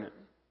pregnant.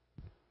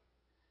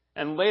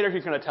 And later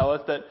he's going to tell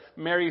us that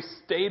Mary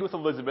stayed with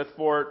Elizabeth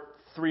for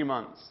 3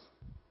 months.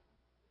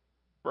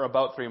 For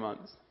about 3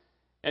 months.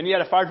 And yet,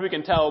 as far as we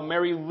can tell,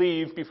 Mary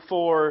leaves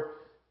before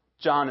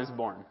John is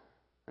born.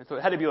 And so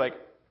it had to be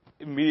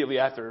immediately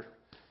after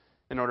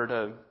in order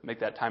to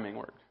make that timing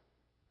work.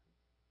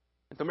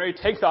 And so Mary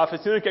takes off.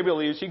 As soon as Gabriel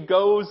leaves, she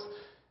goes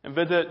and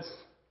visits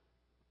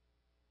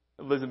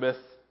Elizabeth.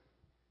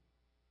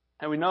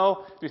 And we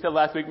know, as we said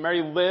last week,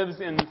 Mary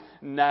lives in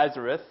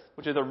Nazareth,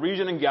 which is a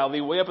region in Galilee,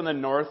 way up in the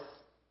north.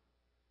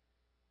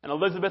 And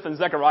Elizabeth and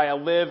Zechariah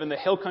live in the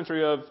hill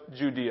country of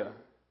Judea.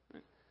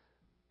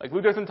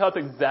 Luke doesn't tell us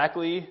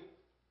exactly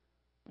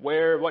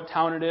what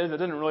town it is. It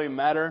doesn't really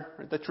matter.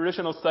 The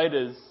traditional site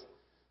is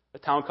a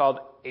town called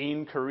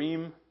Ain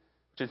Karim,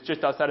 which is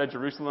just outside of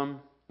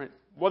Jerusalem.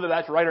 Whether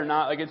that's right or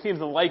not, it seems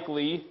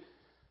likely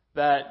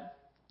that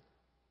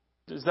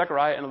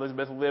Zechariah and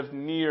Elizabeth lived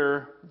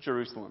near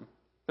Jerusalem.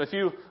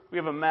 So we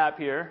have a map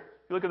here.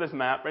 If you look at this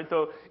map,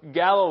 so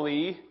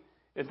Galilee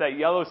is that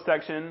yellow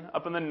section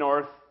up in the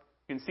north.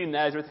 You can see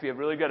Nazareth if you have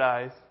really good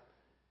eyes.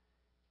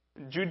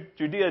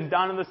 Judea is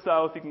down in the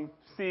south. You can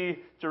see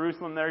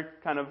Jerusalem there,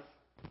 kind of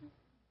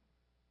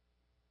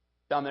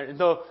down there. And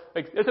so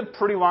it's a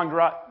pretty long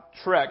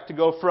trek to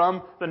go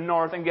from the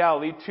north in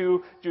Galilee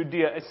to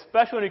Judea,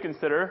 especially when you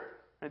consider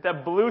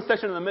that blue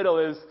section in the middle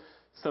is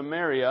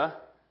Samaria,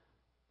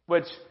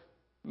 which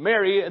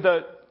Mary,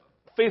 the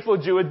faithful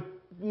Jew, is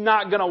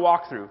not going to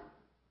walk through.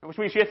 Which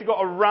means she has to go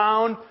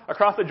around,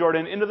 across the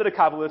Jordan, into the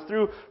Decapolis,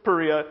 through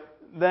Perea,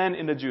 then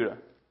into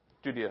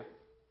Judea.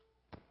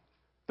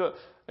 So,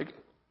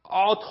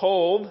 all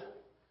told,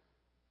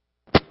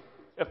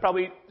 it's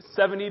probably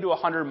 70 to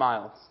 100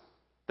 miles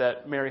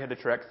that Mary had to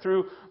trek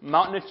through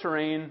mountainous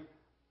terrain,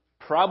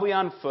 probably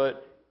on foot.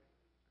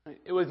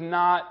 It was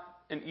not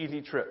an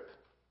easy trip.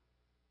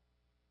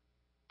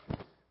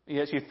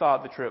 Yet she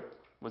thought the trip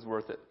was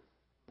worth it.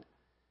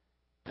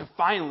 And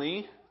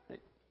finally,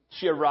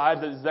 she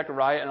arrives at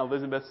Zechariah and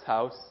Elizabeth's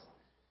house,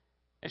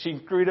 and she's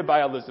greeted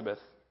by Elizabeth.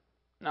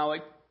 Now,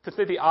 to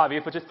say the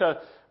obvious, but just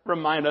to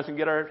remind us and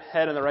get our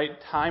head in the right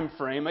time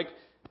frame,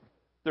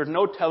 there's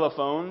no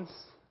telephones,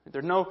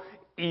 there's no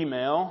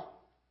email,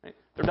 right?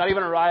 There's not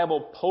even a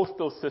reliable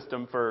postal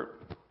system for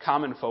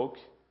common folk.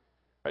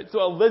 Right?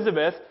 So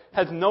Elizabeth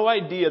has no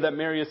idea that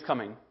Mary is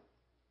coming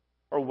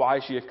or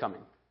why she is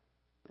coming.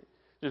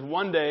 Just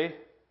one day,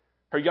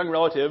 her young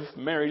relative,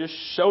 Mary, just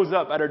shows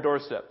up at her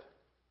doorstep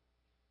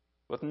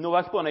with no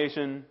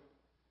explanation,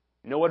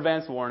 no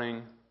advance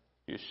warning.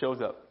 She just shows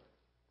up.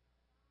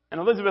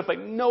 And Elizabeth,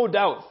 no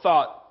doubt,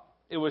 thought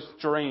it was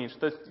strange.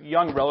 This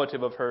young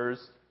relative of hers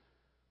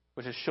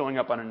was just showing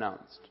up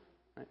unannounced.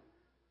 Right?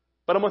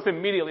 But almost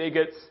immediately it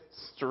gets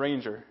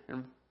stranger.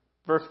 In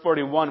verse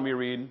 41 we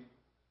read,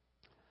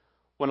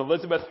 when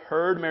Elizabeth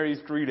heard Mary's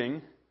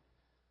greeting,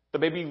 the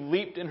baby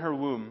leaped in her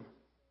womb,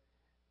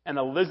 and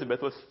Elizabeth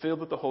was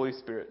filled with the Holy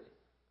Spirit.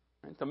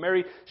 Right? So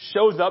Mary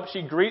shows up,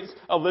 she greets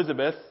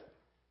Elizabeth,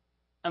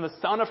 and the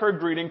sound of her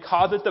greeting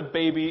causes the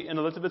baby in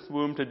Elizabeth's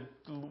womb to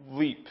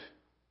leap.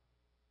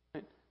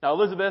 Right? Now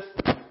Elizabeth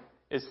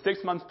is 6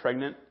 months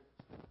pregnant.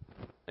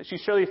 She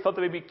surely felt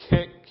the baby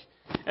kick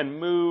and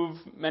move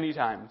many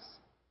times.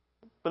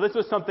 But this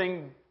was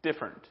something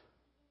different.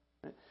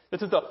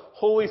 This is the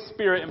Holy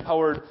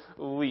Spirit-empowered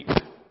leap.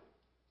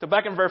 So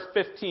back in verse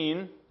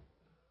 15,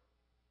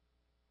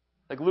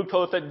 Luke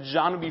told us that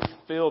John would be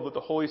filled with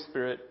the Holy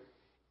Spirit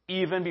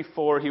even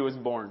before he was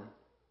born.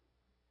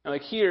 And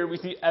here we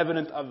see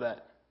evidence of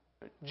that.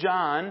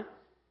 John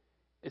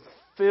is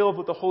filled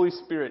with the Holy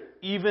Spirit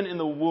even in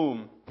the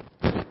womb.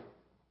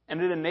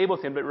 And it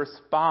enables him to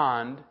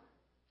respond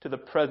to the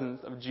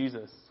presence of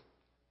Jesus.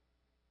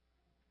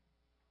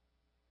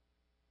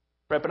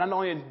 Right, but not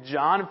only is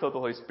John filled with the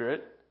Holy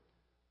Spirit,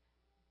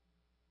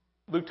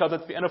 Luke tells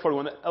us at the end of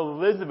 41 that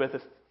Elizabeth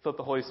is filled with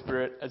the Holy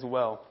Spirit as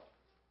well.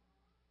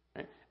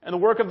 Right? And the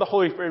work of the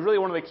Holy Spirit is really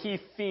one of the key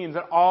themes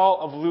in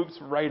all of Luke's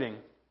writing.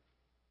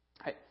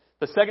 Right?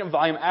 The second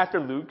volume after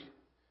Luke,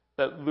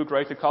 that Luke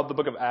writes, is called the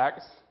Book of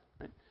Acts.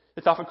 Right?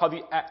 It's often called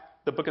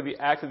the Book of the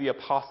Acts of the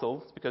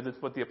Apostles, because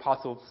it's what the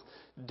apostles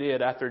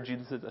did after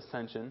Jesus'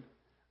 ascension.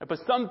 Right? But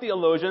some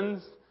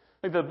theologians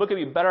think the book would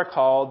be better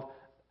called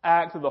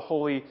Acts of the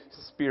Holy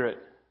Spirit.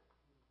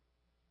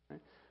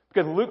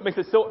 Because Luke makes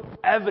it so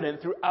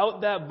evident throughout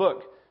that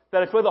book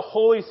that it's really the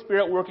Holy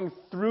Spirit working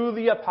through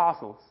the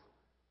apostles,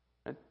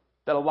 right,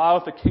 that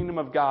allows the kingdom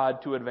of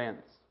God to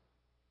advance.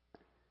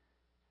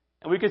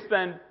 And we could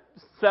spend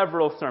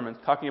several sermons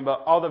talking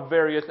about all the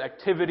various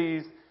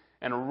activities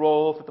and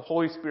roles that the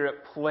Holy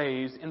Spirit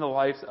plays in the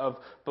lives of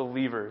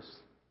believers.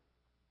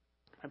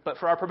 But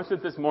for our purposes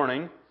this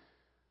morning,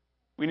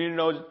 we need to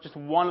know just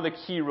one of the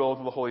key roles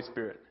of the Holy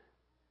Spirit.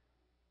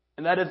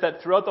 And that is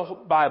that throughout the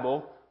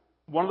Bible,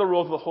 one of the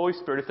roles of the Holy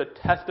Spirit is to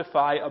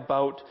testify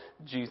about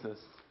Jesus.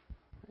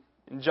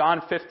 In John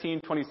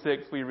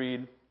 15:26, we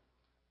read,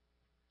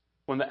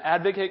 When the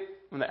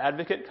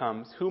advocate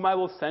comes, whom I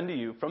will send to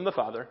you from the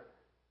Father,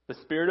 the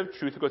Spirit of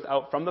truth who goes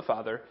out from the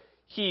Father,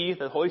 He,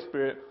 the Holy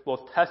Spirit,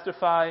 will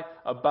testify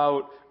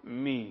about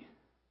me.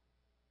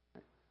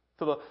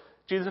 So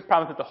Jesus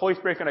promised that the Holy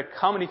Spirit is going to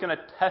come and He's going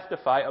to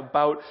testify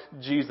about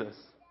Jesus.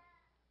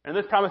 And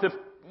this promise is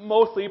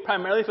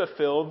primarily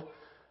fulfilled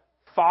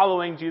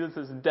following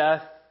Jesus'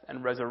 death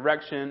and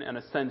resurrection and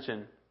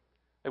ascension.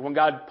 When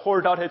God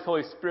poured out His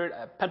Holy Spirit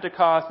at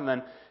Pentecost and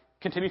then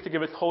continues to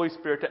give His Holy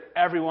Spirit to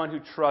everyone who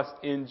trusts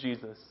in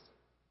Jesus.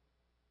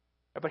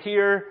 But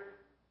here,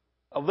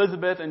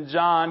 Elizabeth and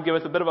John give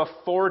us a bit of a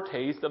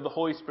foretaste of the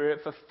Holy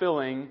Spirit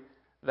fulfilling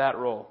that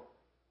role.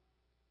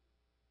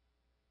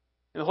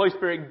 And the Holy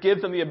Spirit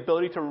gives them the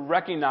ability to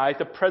recognize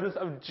the presence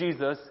of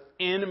Jesus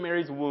in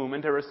Mary's womb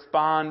and to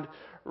respond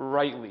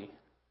rightly.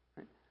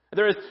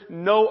 There is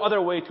no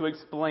other way to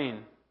explain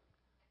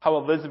how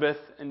Elizabeth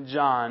and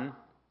John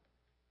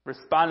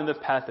respond in this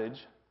passage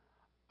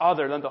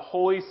other than the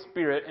Holy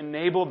Spirit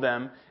enabled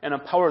them and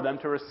empowered them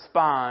to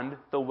respond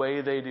the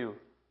way they do.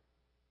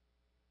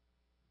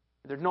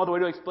 There's no other way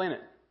to explain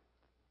it.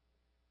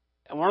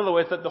 And one of the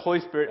ways that the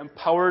Holy Spirit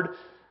empowered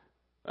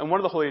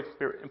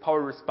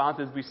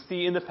responses we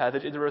see in the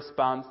passage is a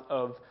response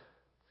of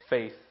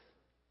faith.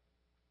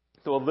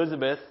 So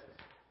Elizabeth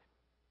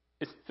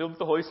is filled with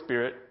the Holy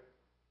Spirit.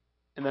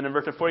 And then in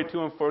verses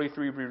 42 and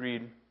 43 we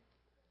read,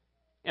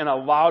 In a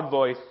loud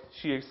voice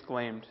she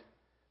exclaimed,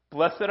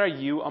 Blessed are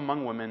you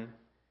among women,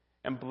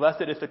 and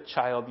blessed is the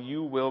child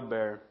you will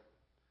bear.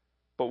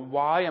 But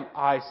why am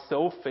I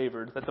so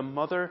favored that the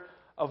mother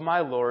of my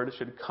Lord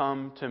should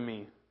come to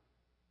me?"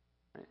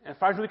 And as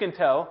far as we can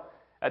tell,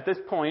 at this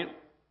point,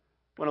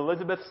 when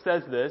Elizabeth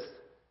says this,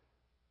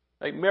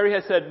 like Mary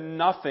has said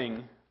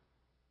nothing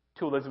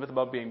to Elizabeth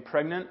about being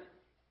pregnant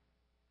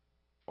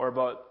or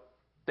about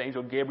the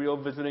angel Gabriel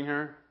visiting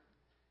her.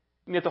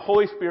 And yet the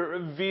Holy Spirit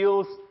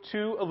reveals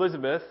to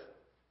Elizabeth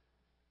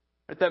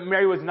that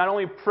Mary was not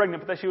only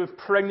pregnant, but that she was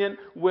pregnant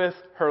with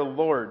her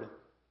Lord.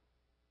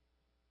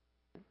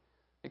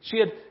 Like she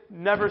had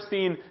never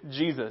seen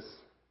Jesus.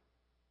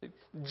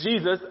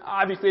 Jesus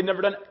obviously had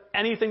never done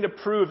anything to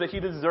prove that he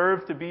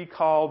deserved to be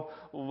called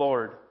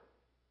Lord.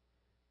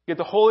 Yet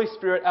the Holy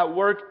Spirit at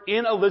work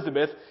in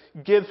Elizabeth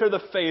gives her the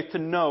faith to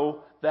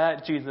know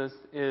that Jesus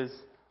is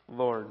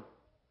Lord.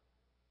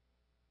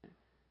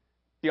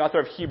 The author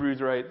of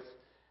Hebrews writes,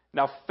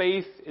 "Now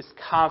faith is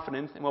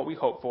confidence in what we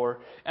hope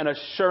for and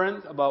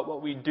assurance about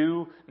what we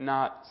do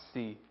not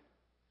see."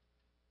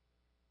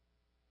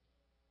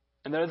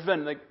 And there's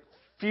been like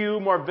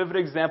few more vivid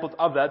examples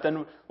of that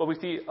than what we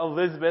see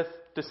Elizabeth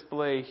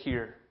display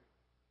here.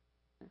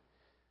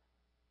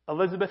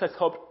 Elizabeth has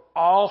hoped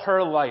all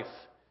her life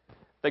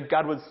that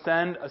God would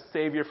send a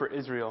Savior for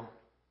Israel.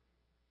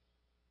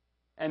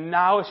 And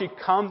now as she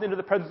comes into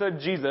the presence of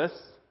Jesus,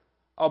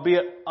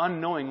 albeit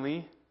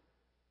unknowingly,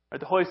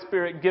 the Holy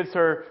Spirit gives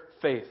her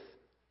faith.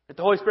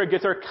 The Holy Spirit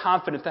gives her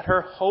confidence that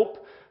her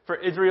hope for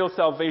Israel's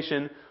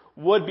salvation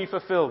would be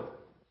fulfilled.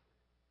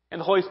 And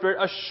the Holy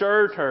Spirit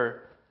assured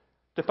her,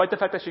 despite the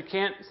fact that she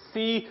can't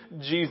see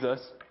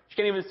Jesus, she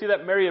can't even see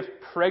that Mary is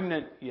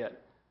pregnant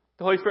yet.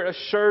 The Holy Spirit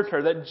assured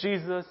her that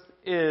Jesus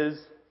is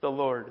the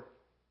Lord.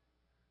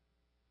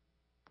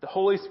 The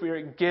Holy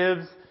Spirit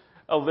gives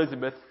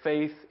Elizabeth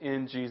faith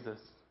in Jesus.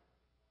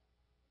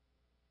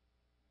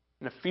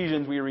 In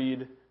Ephesians we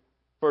read,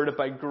 "For it is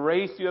by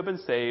grace you have been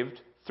saved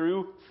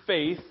through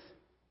faith,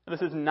 and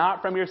this is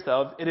not from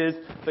yourselves, it is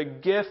the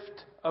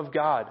gift of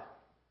God,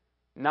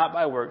 not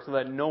by works, so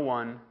that no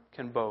one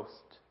can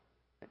boast."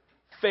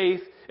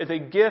 Faith is a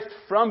gift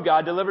from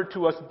God delivered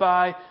to us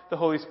by the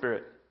Holy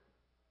Spirit.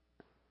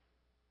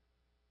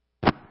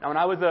 Now, when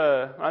I was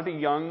a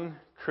young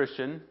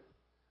Christian,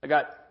 I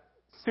got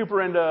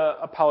super into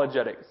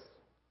apologetics,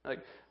 like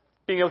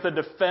being able to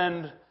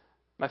defend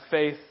my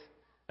faith.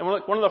 And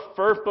one of the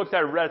first books I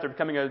read after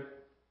becoming a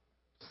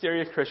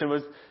serious Christian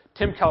was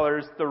Tim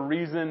Keller's The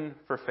Reason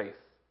for Faith.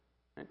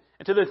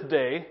 And to this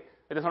day,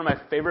 it is one of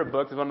my favorite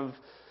books. It's one of,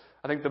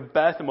 I think, the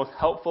best and most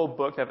helpful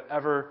books I've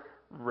ever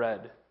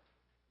read.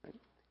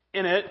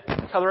 In it,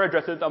 Keller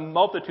addresses a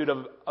multitude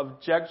of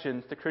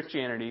objections to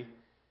Christianity,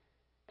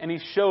 and he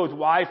shows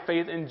why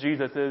faith in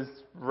Jesus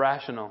is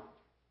rational.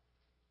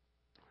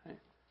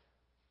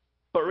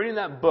 But reading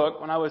that book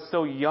when I was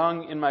so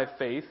young in my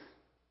faith,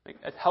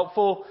 as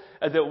helpful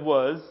as it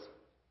was,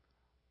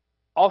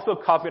 also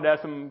caused me to have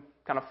some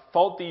kind of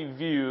faulty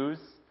views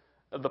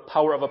of the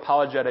power of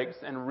apologetics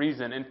and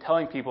reason in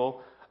telling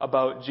people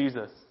about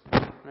Jesus.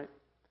 Right?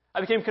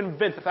 I became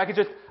convinced if I could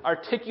just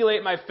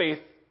articulate my faith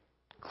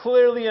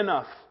clearly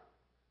enough,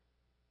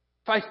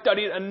 if I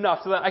studied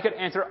enough so that I could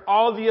answer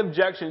all the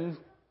objections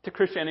to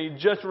Christianity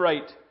just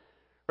right,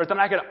 or then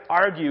I could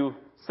argue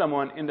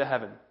someone into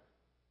heaven.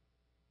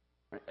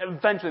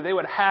 Eventually, they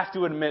would have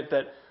to admit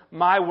that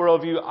my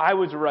worldview, I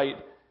was right.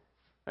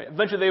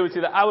 Eventually, they would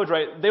see that I was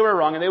right, they were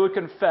wrong, and they would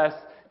confess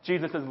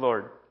Jesus as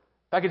Lord.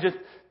 If I could just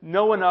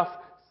know enough,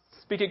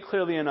 speak it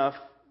clearly enough,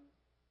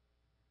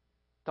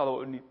 that's all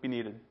that would be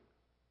needed.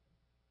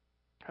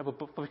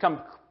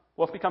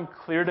 What's become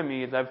clear to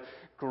me as I've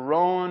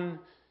grown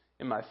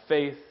in my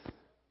faith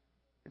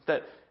is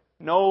that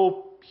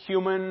no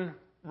human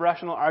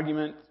rational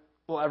argument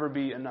will ever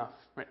be enough.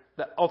 Right?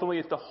 That ultimately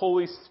it's the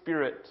Holy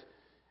Spirit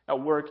at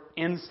work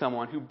in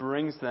someone who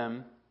brings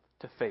them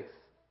to faith.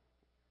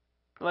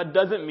 Well, that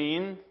doesn't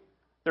mean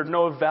there's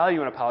no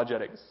value in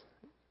apologetics.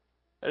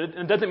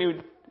 It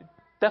definitely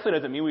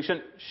doesn't mean we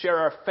shouldn't share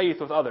our faith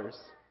with others.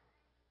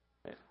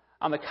 Right?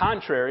 On the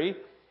contrary,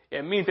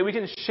 it means that we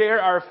can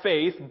share our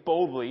faith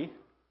boldly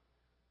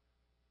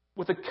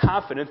with the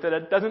confidence that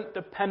it doesn't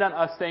depend on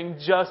us saying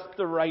just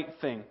the right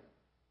thing.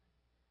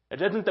 It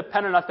doesn't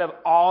depend on us to have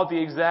all the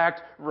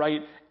exact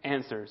right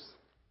answers.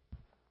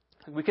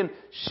 We can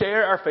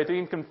share our faith, we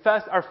can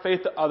confess our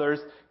faith to others,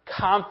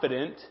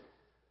 confident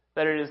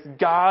that it is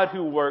God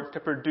who works to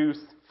produce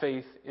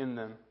faith in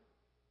them.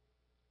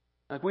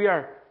 Like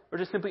we're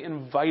just simply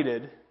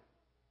invited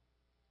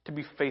to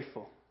be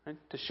faithful, right?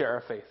 To share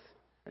our faith.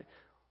 Right?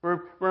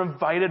 We're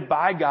invited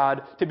by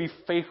God to be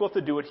faithful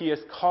to do what He has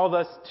called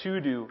us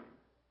to do.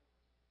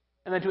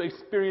 And then to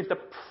experience the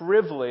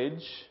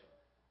privilege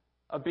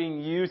of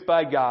being used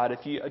by God if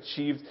He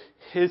achieves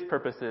His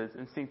purposes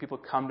and seeing people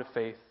come to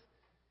faith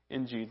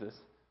in Jesus.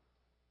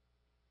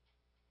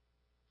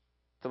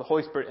 So the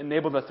Holy Spirit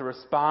enables us to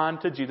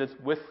respond to Jesus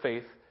with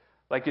faith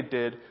like it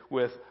did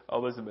with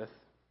Elizabeth.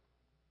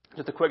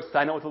 Just a quick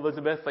side note with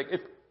Elizabeth,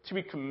 it should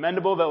be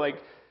commendable that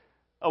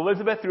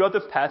Elizabeth throughout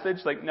this passage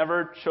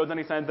never shows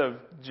any signs of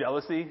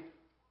jealousy.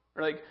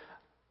 Or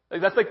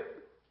that's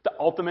the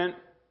ultimate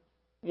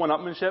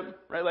one-upmanship,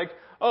 right? Like,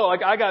 oh,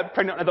 like I got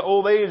pregnant at the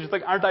old age,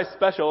 like aren't I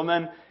special? And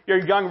then your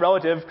young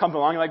relative comes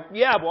along and like,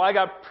 yeah, well I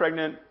got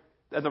pregnant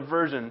as a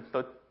virgin,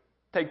 so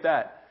take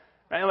that,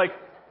 right? Like,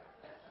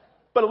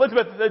 but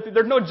Elizabeth,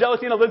 there's no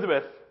jealousy in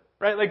Elizabeth,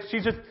 right? Like she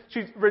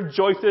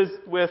rejoices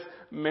with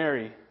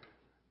Mary.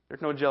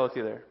 There's no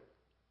jealousy there.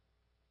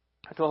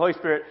 So the Holy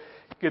Spirit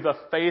gives us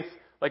faith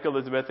like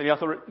Elizabeth, and He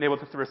also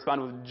enables us to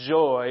respond with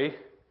joy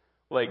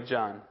like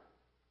John.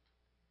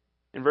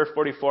 In verse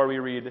 44 we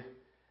read,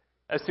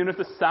 "As soon as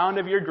the sound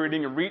of your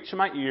greeting reached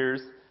my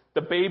ears,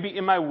 the baby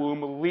in my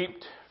womb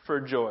leaped for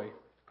joy."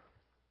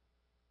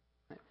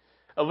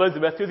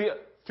 Elizabeth,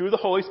 through the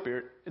Holy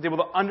Spirit, is able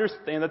to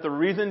understand that the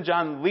reason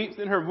John leaps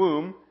in her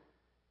womb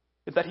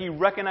is that he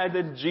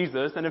recognizes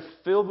Jesus and is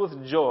filled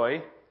with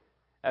joy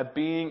at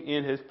being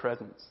in His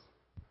presence.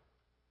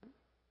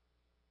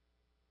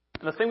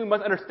 And the thing we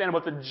must understand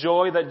about the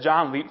joy that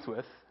John leaps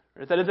with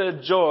is that it's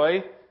a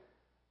joy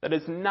that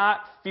is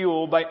not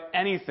fueled by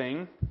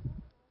anything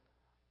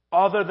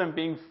other than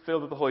being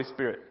filled with the Holy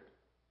Spirit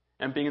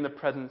and being in the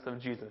presence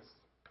of Jesus.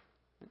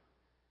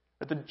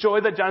 That the joy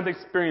that John is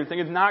experiencing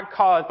is not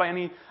caused by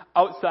any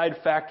outside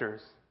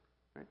factors.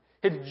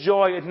 His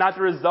joy is not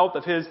the result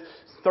of his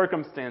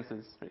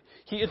circumstances.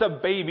 He is a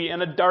baby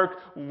in a dark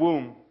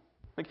womb.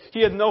 Like,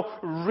 he has no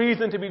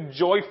reason to be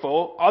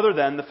joyful other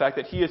than the fact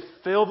that he is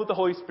filled with the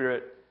Holy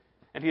Spirit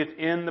and he is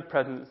in the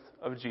presence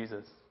of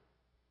Jesus.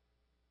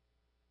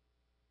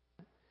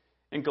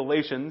 In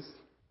Galatians,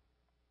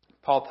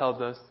 Paul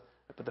tells us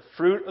that the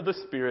fruit of the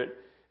Spirit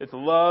is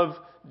love,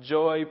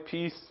 joy,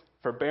 peace,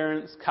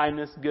 forbearance,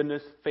 kindness,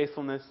 goodness,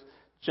 faithfulness,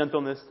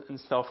 gentleness, and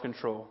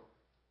self-control.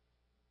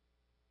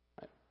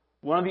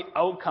 One of the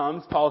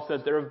outcomes, Paul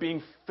says, there of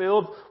being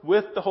filled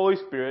with the Holy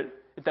Spirit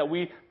is that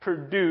we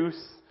produce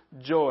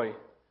joy.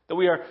 That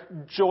we are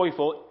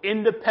joyful,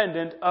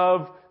 independent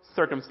of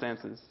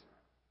circumstances.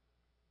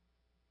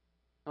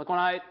 Like when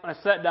I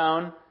sat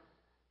down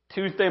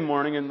Tuesday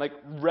morning and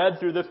read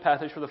through this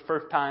passage for the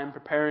first time,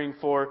 preparing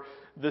for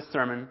this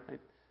sermon,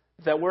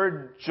 that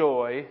word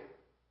joy,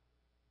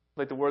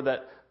 like the word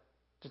that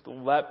just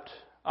leapt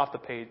off the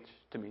page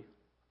to me.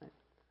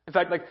 In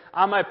fact,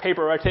 on my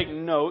paper where I take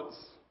notes,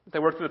 as I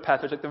work through the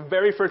passage, the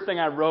very first thing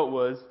I wrote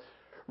was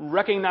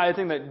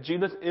recognizing that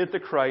Jesus is the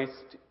Christ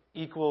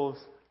equals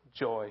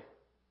joy.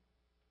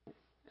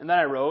 And then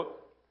I wrote,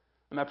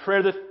 and my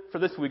prayer for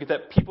this week is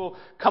that people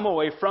come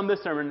away from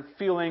this sermon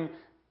feeling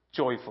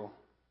joyful.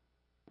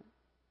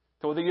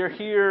 So whether you're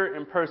here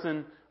in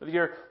person, whether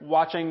you're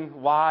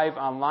watching live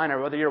online,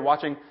 or whether you're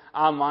watching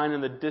online in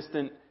the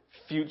distant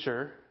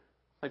future,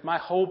 my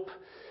hope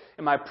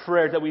and my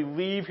prayer is that we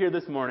leave here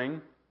this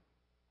morning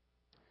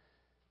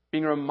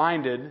being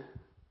reminded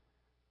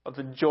of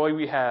the joy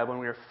we have when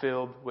we are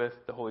filled with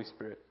the Holy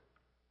Spirit.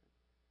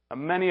 Now,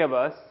 many of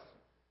us,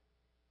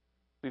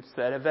 we've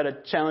said, have had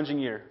a challenging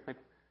year.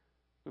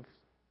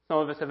 Some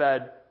of us have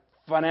had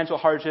financial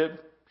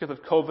hardship because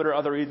of COVID or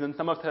other reasons.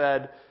 Some of us have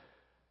had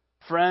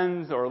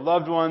friends or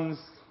loved ones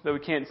that we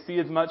can't see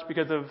as much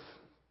because of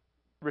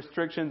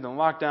restrictions and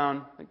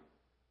lockdown.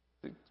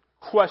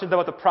 Questions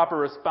about the proper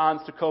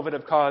response to COVID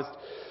have caused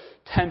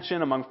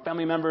tension among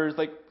family members.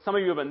 Some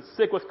of you have been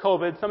sick with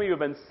COVID. Some of you have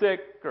been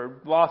sick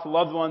or lost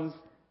loved ones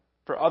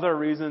for other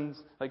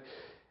reasons.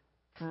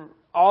 For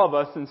all of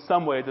us, in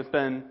some ways, it's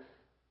been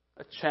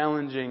a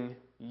challenging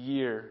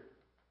year.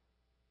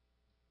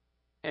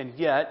 And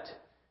yet,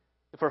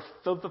 if we're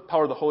filled with the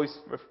power of the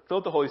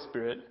Holy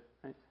Spirit,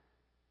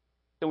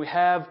 then we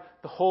have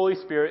the Holy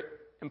Spirit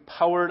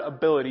empowered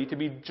ability to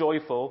be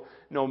joyful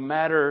no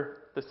matter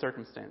the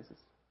circumstances.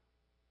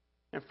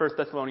 In 1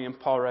 Thessalonians,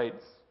 Paul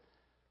writes,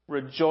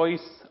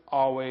 "Rejoice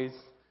always,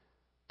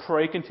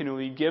 pray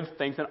continually, give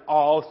thanks in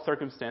all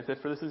circumstances,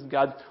 for this is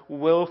God's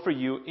will for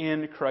you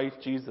in Christ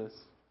Jesus."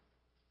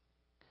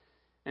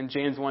 And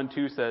James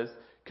 1:2 says,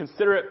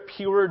 "Consider it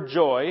pure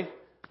joy,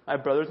 my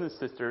brothers and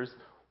sisters,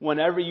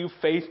 whenever you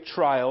face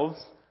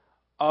trials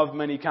of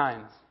many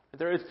kinds."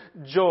 There is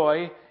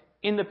joy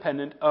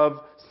independent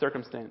of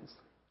circumstance.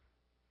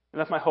 And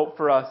that's my hope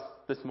for us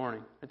this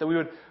morning, that we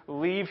would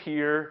leave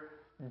here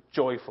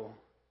joyful.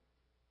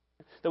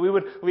 That we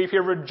would leave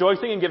here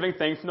rejoicing and giving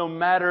thanks no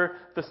matter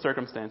the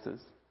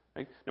circumstances.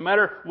 No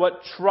matter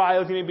what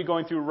trials you may be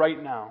going through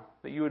right now,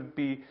 that you would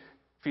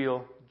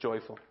feel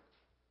joyful.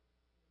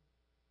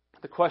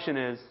 The question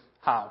is,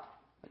 how?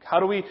 How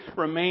do we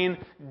remain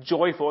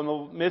joyful in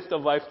the midst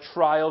of life's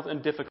trials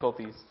and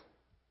difficulties?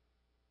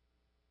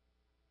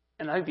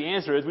 And I think the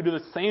answer is we do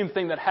the same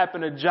thing that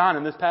happened to John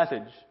in this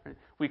passage.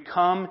 We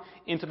come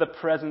into the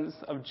presence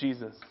of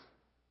Jesus.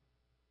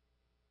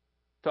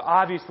 So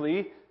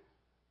obviously,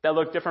 that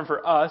looked different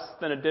for us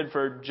than it did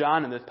for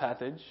John in this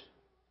passage.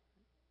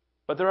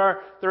 But there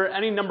are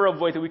any number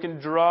of ways that we can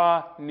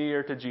draw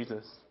near to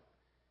Jesus.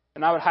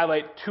 And I would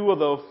highlight two of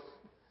those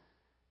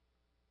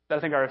that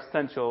I think are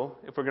essential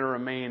if we're going to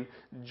remain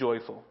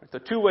joyful. So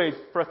 2 ways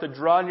for us to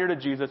draw near to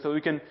Jesus so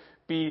we can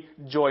be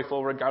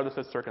joyful regardless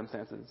of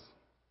circumstances.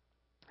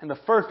 And the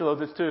first of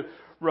those is to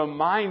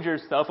remind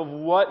yourself of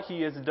what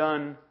He has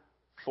done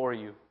for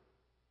you.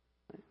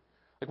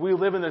 Like, we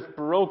live in this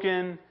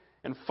broken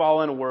and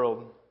fallen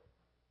world.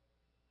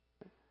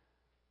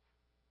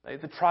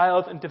 Like, the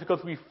trials and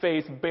difficulties we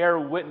face bear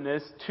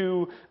witness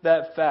to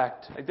that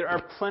fact. Like, there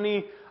are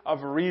plenty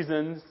of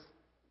reasons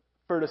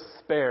for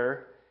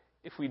despair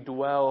if we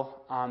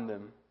dwell on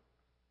them.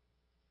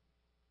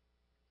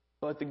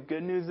 But the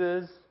good news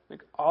is,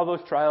 like, all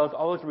those trials,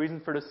 all those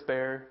reasons for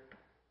despair,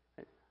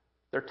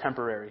 they're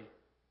temporary.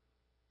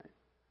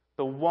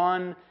 The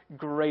one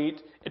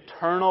great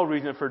eternal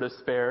reason for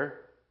despair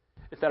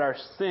is that our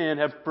sin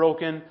has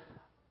broken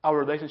our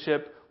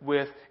relationship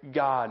with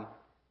God.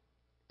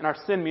 And our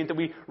sin means that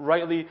we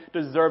rightly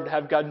deserve to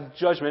have God's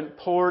judgment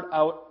poured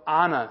out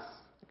on us.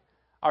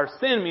 Our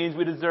sin means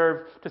we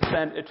deserve to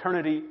spend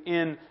eternity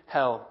in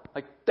hell.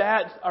 Like,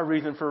 that's our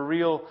reason for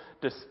real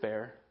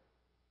despair.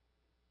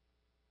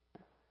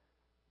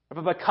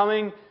 But by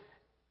coming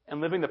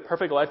and living the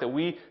perfect life that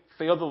we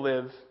fail to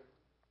live,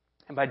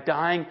 and by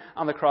dying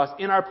on the cross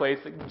in our place,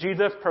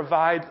 Jesus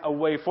provides a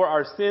way for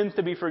our sins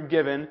to be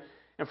forgiven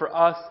and for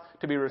us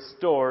to be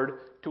restored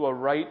to a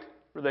right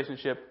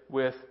relationship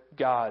with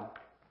God.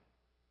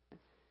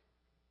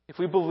 If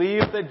we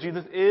believe that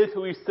Jesus is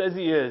who He says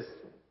He is,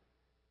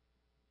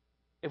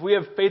 if we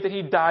have faith that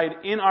He died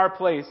in our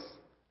place,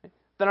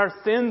 then our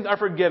sins are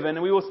forgiven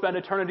and we will spend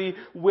eternity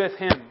with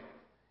Him.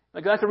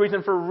 Like, that's a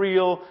reason for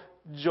real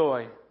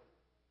joy.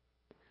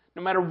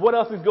 No matter what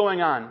else is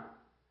going on,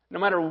 no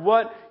matter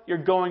what you're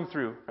going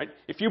through, right?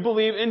 If you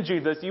believe in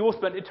Jesus, you will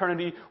spend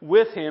eternity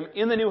with Him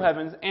in the new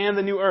heavens and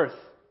the new earth.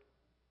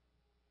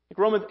 Like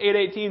Romans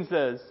 8:18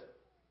 says,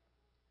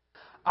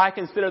 I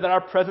consider that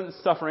our present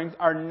sufferings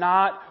are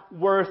not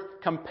worth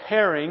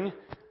comparing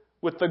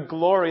with the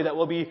glory that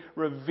will be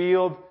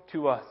revealed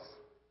to us.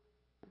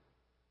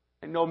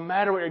 And no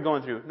matter what you're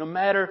going through, no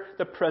matter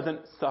the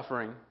present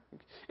suffering,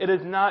 it is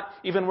not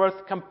even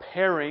worth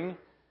comparing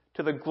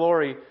to the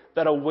glory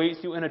that awaits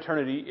you in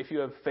eternity if you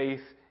have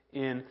faith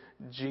in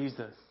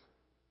Jesus.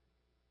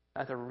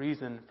 That's a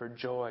reason for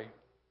joy.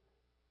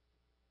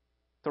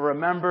 So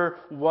remember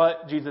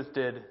what Jesus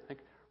did. Like,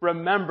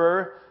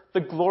 remember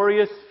the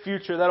glorious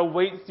future that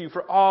awaits you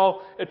for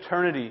all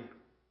eternity.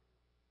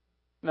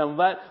 Now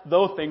let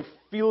those things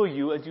fuel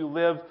you as you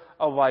live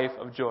a life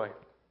of joy.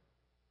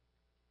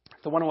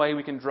 So one way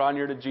we can draw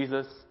near to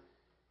Jesus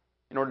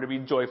in order to be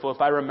joyful is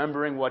by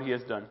remembering what He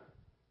has done.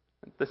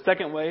 The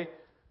second way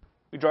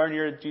we draw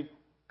near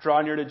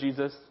to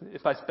Jesus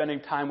is by spending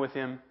time with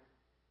Him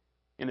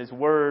in His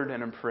Word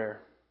and in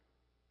prayer.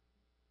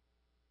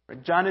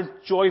 John is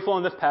joyful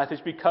in this passage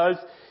because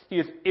he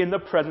is in the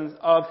presence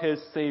of his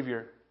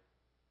Savior.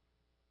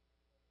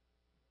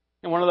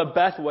 And one of the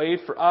best ways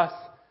for us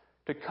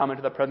to come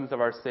into the presence of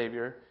our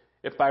Savior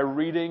is by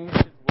reading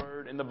His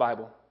Word in the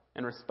Bible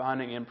and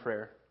responding in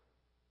prayer.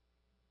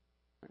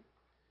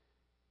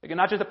 Again,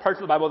 not just the parts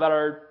of the Bible that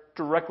are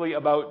directly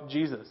about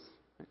Jesus.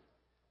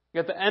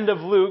 At the end of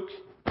Luke,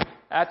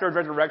 after His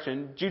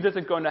resurrection, Jesus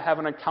is going to have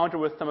an encounter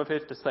with some of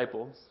His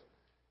disciples.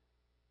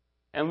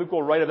 And Luke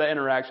will write of that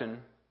interaction.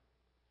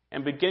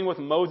 And beginning with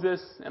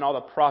Moses and all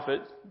the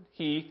prophets,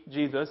 He,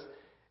 Jesus,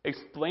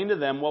 explained to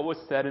them what was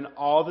said in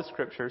all the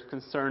Scriptures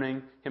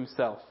concerning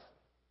Himself.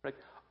 Right?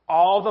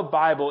 All the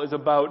Bible is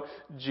about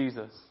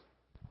Jesus.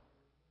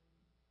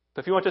 So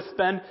if you want to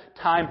spend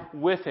time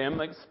with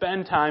Him,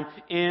 spend time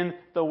in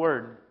the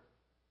Word.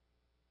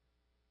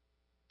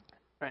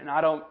 Right? And I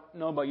don't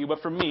know about you,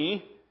 but for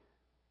me,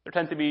 there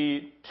tends to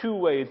be two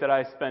ways that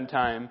I spend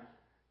time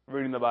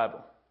reading the Bible.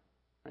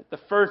 Right? The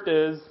first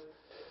is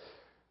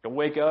to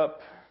wake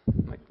up,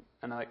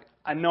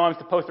 I know I'm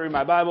supposed to read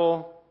my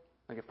Bible,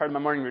 it's part of my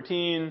morning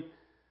routine,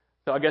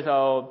 so I guess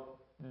I'll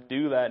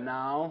do that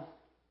now.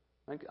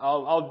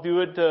 I'll do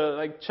it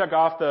to check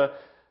off the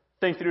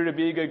things to do to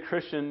be a good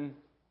Christian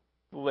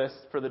list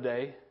for the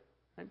day.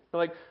 Right?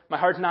 But my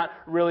heart's not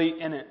really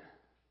in it.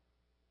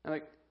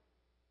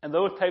 And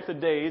those types of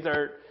days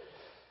are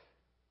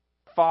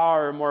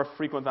far more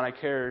frequent than I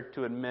care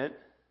to admit.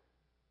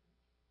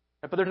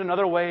 But there's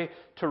another way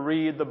to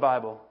read the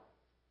Bible.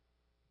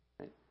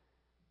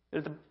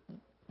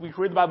 We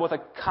read the Bible with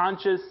a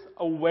conscious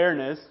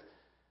awareness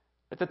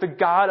that the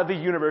God of the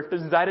universe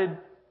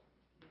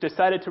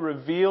decided to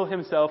reveal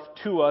Himself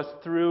to us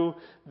through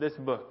this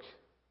book.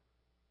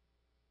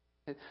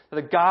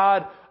 The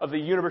God of the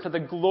universe has a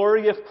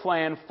glorious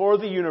plan for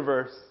the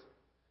universe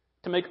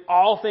to make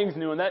all things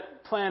new, and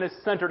that plan is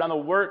centered on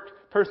the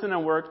person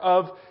and work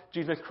of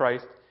Jesus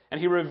Christ. And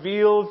He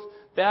reveals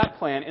that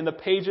plan in the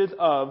pages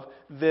of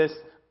this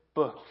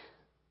book.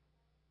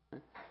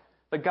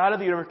 The God of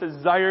the universe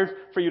desires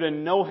for you to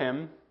know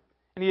Him,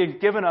 and He has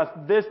given us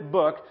this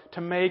book to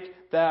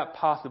make that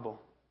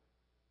possible.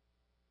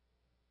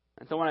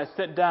 And so when I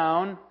sit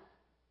down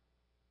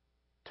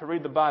to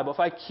read the Bible, if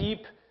I keep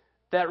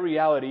that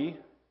reality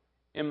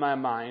in my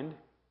mind,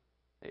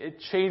 it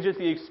changes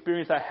the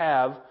experience I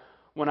have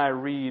when I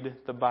read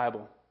the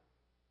Bible.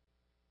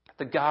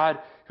 The God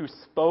who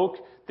spoke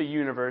the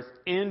universe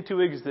into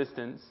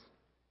existence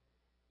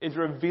is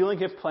revealing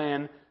His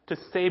plan to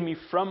save me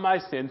from my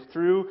sins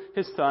through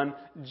His Son,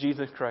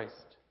 Jesus Christ.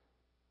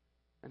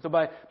 And so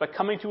by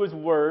coming to His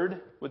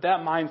Word with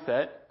that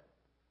mindset,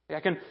 I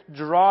can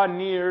draw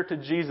near to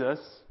Jesus,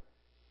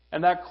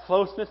 and that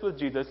closeness with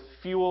Jesus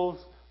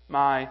fuels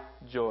my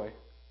joy.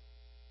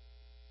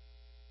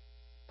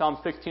 Psalm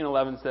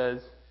 16:11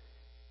 says,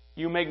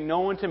 "You make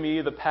known to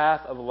me the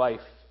path of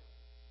life.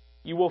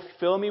 You will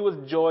fill me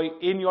with joy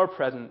in your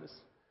presence,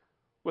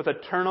 with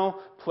eternal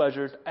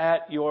pleasures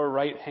at your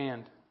right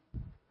hand."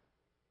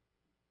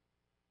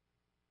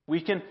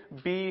 We can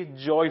be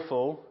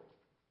joyful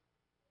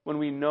when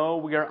we know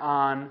we are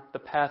on the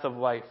path of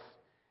life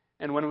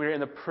and when we are in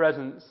the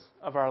presence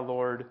of our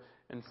Lord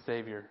and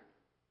Savior.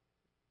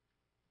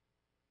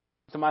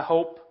 So my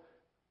hope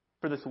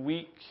for this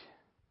week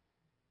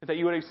is that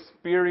you would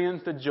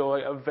experience the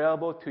joy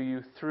available to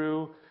you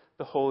through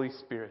the Holy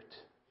Spirit.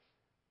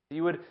 That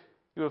you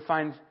would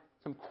find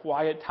some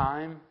quiet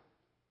time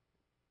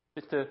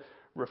just to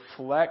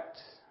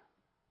reflect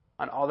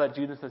on all that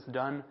Jesus has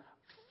done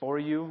for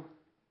you.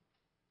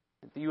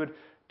 That you would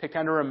take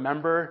time to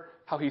remember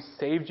how He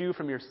saved you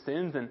from your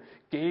sins and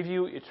gave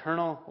you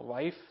eternal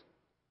life.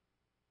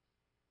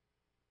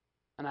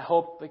 And I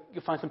hope that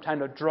you'll find some time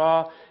to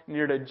draw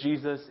near to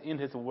Jesus in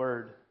His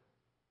Word.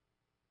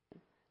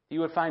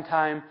 You would find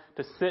time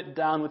to sit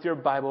down with your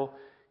Bible,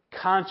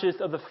 conscious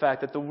of the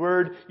fact that the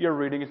Word you're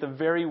reading is the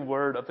very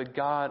Word of the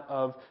God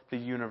of the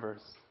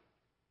universe.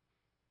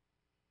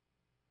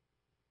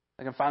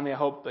 And finally, I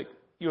hope that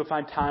you will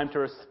find time to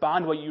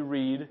respond to what you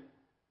read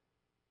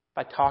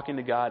by talking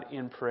to God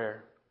in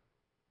prayer.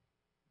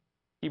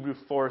 Hebrews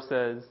 4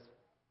 says,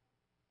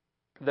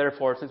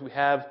 "Therefore, since we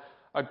have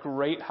a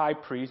great high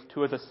priest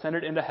who has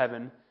ascended into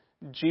heaven,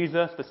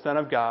 Jesus, the Son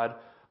of God,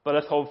 let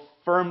us hold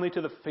firmly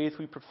to the faith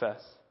we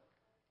profess.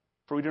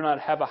 For we do not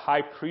have a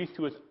high priest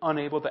who is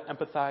unable to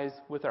empathize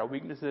with our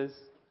weaknesses,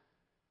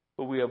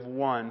 but we have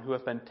one who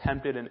has been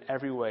tempted in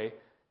every way,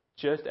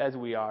 just as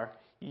we are,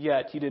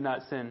 yet He did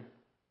not sin.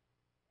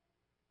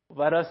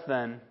 Let us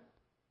then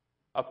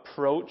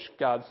approach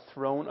God's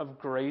throne of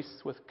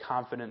grace with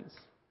confidence,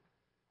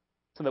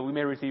 so that we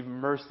may receive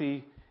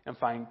mercy and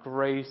find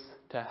grace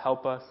to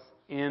help us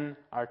in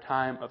our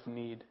time of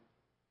need."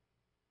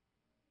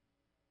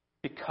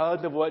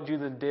 Because of what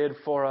Jesus did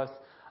for us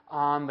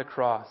on the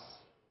cross,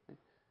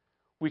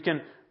 we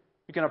can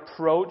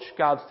approach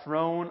God's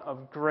throne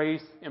of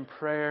grace in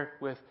prayer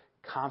with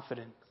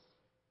confidence.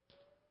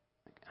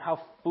 How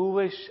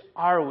foolish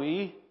are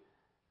we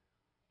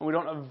when we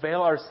don't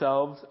avail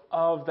ourselves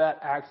of that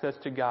access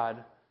to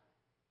God?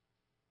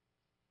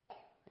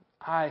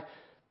 I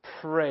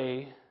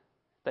pray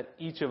that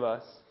each of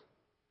us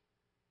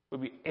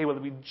would be able to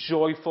be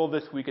joyful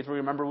this week as we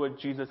remember what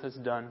Jesus has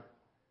done,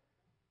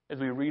 as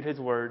we read His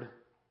Word,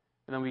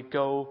 and then we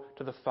go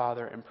to the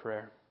Father in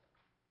prayer.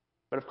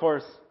 But of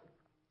course,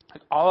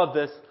 all of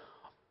this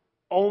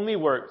only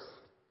works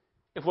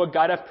if what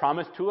God has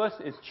promised to us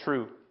is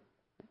true.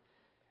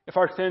 If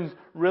our sins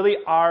really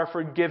are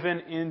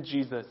forgiven in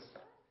Jesus.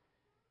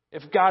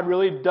 If God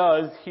really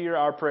does hear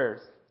our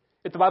prayers.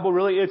 If the Bible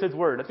really is His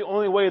Word. That's the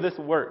only way this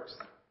works.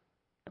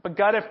 But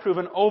God has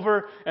proven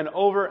over and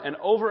over and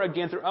over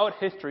again throughout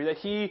history that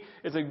He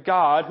is a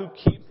God who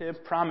keeps His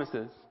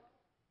promises.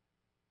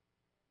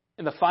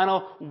 And the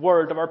final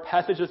words of our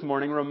passage this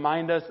morning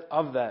remind us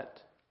of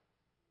that.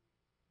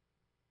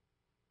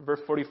 Verse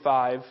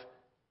 45,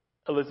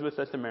 Elizabeth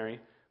says to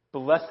Mary,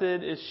 "Blessed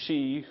is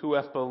she who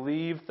hath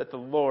believed that the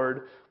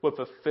Lord will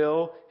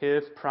fulfill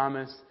His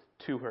promise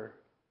to her."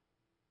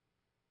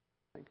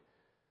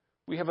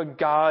 We have a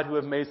God who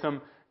has made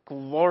some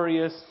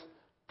glorious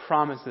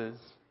promises.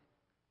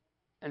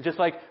 And just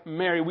like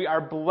Mary, we are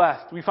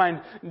blessed. We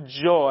find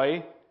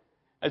joy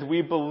as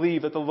we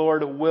believe that the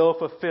Lord will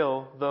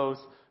fulfill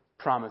those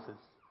promises.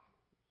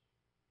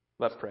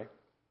 Let's pray.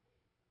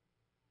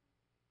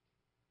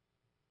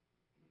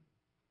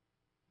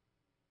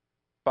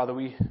 Father,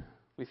 we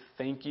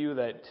thank You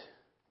that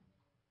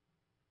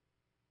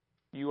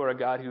You are a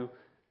God who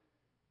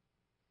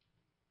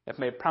have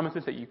made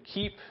promises that You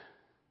keep,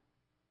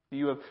 that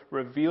You have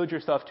revealed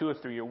Yourself to us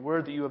through Your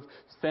Word, that You have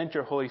sent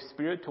Your Holy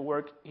Spirit to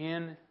work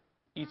in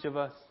each of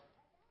us.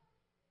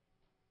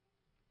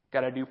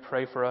 God, I do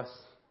pray for us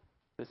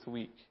this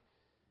week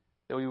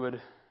that we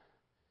would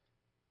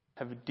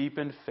have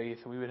deepened faith,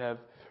 and we would have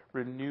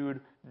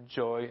renewed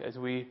joy as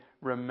we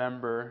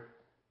remember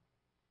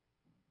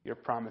Your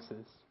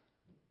promises.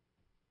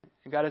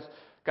 And God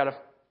has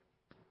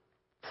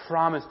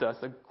promised us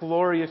a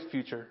glorious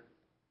future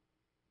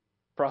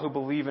for all who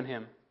believe in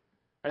Him.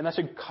 And that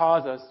should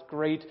cause us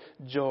great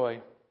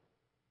joy.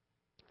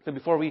 So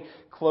before we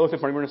close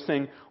this morning, we're going to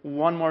sing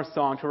one more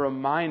song to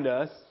remind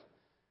us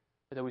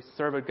that we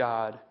serve a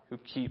God who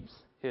keeps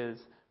His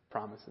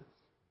promises.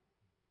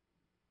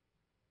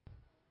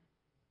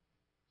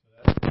 So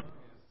that song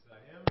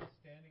is Him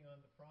Standing on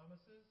the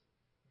Promises.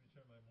 Let me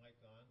turn my mic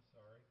on,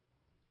 sorry.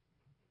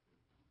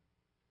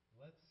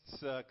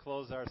 Let's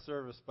close our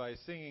service by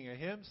singing a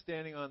hymn,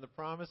 Standing on the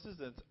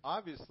Promises. And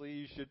obviously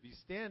you should be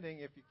standing,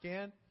 if you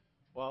can,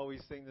 while we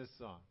sing this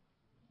song.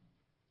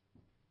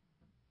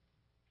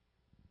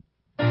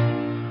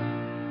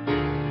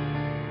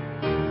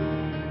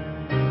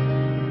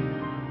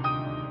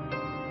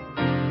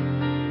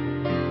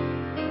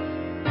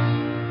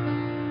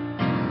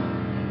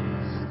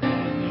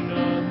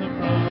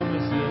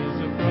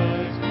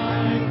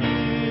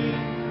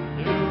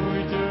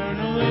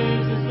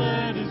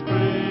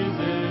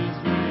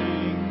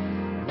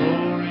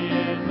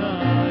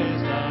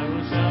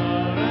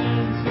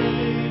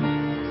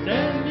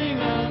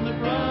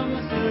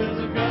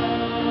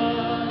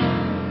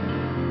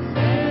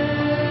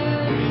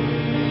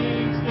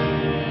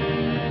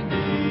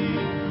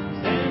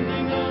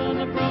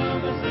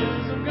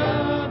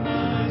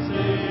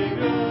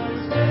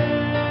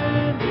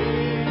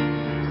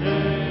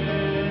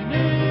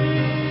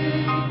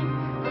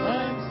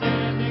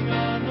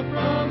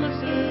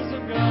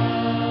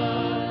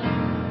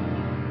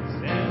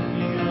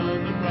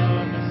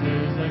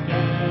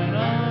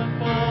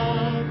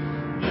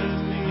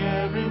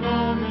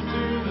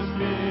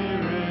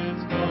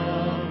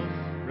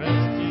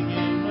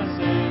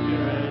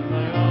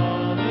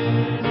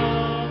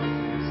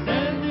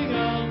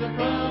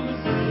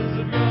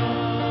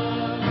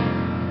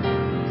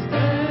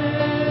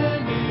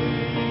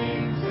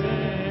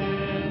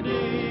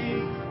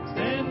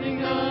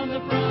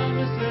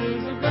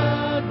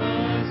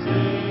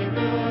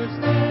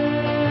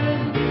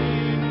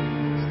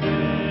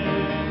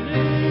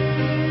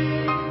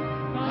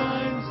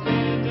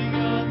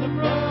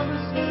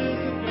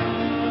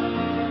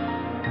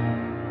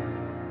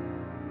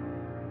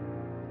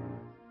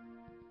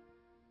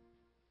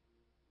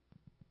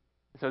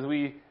 So as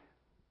we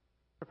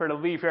prepare to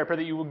leave here, I pray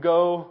that you will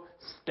go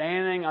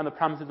standing on the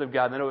promises of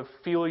God, and that it would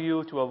fuel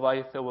you to a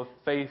life filled with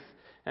faith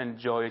and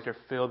joy as you're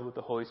filled with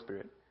the Holy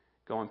Spirit.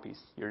 Go in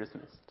peace. You're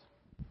dismissed.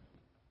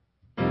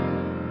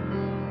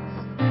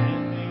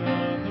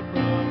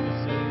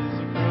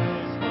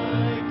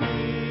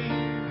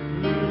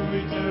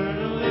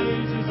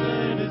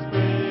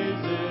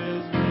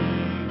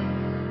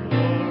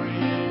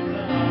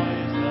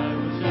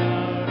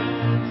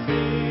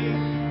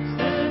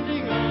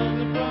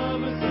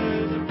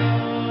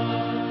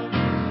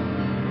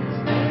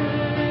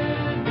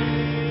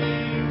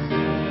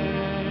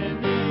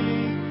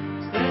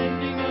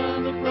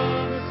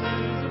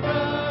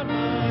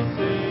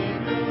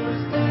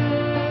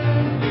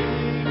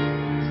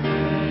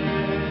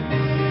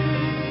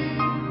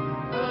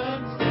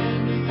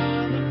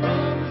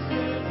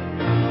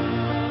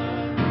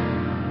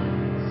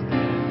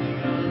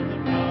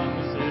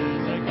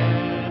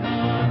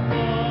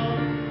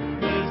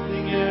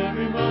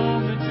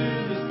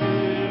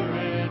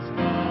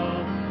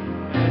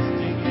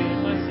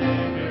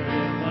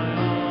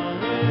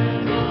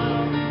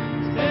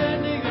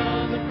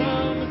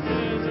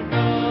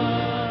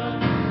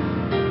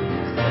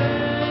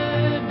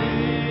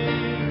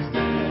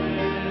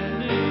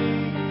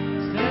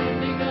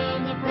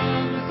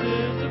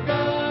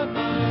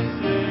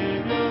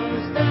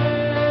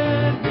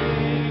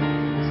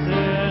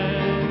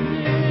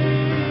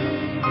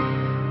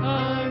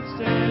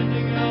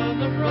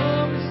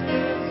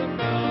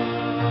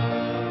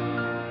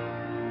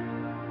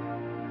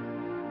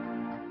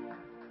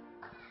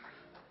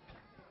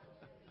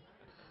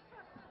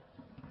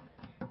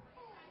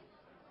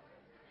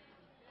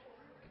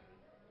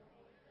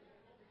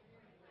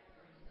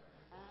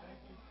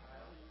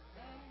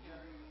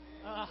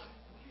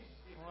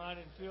 Well, I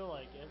didn't feel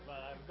like it, but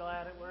I'm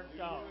glad it worked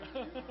out.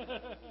 You were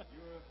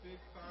a big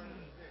part of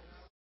the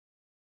fix.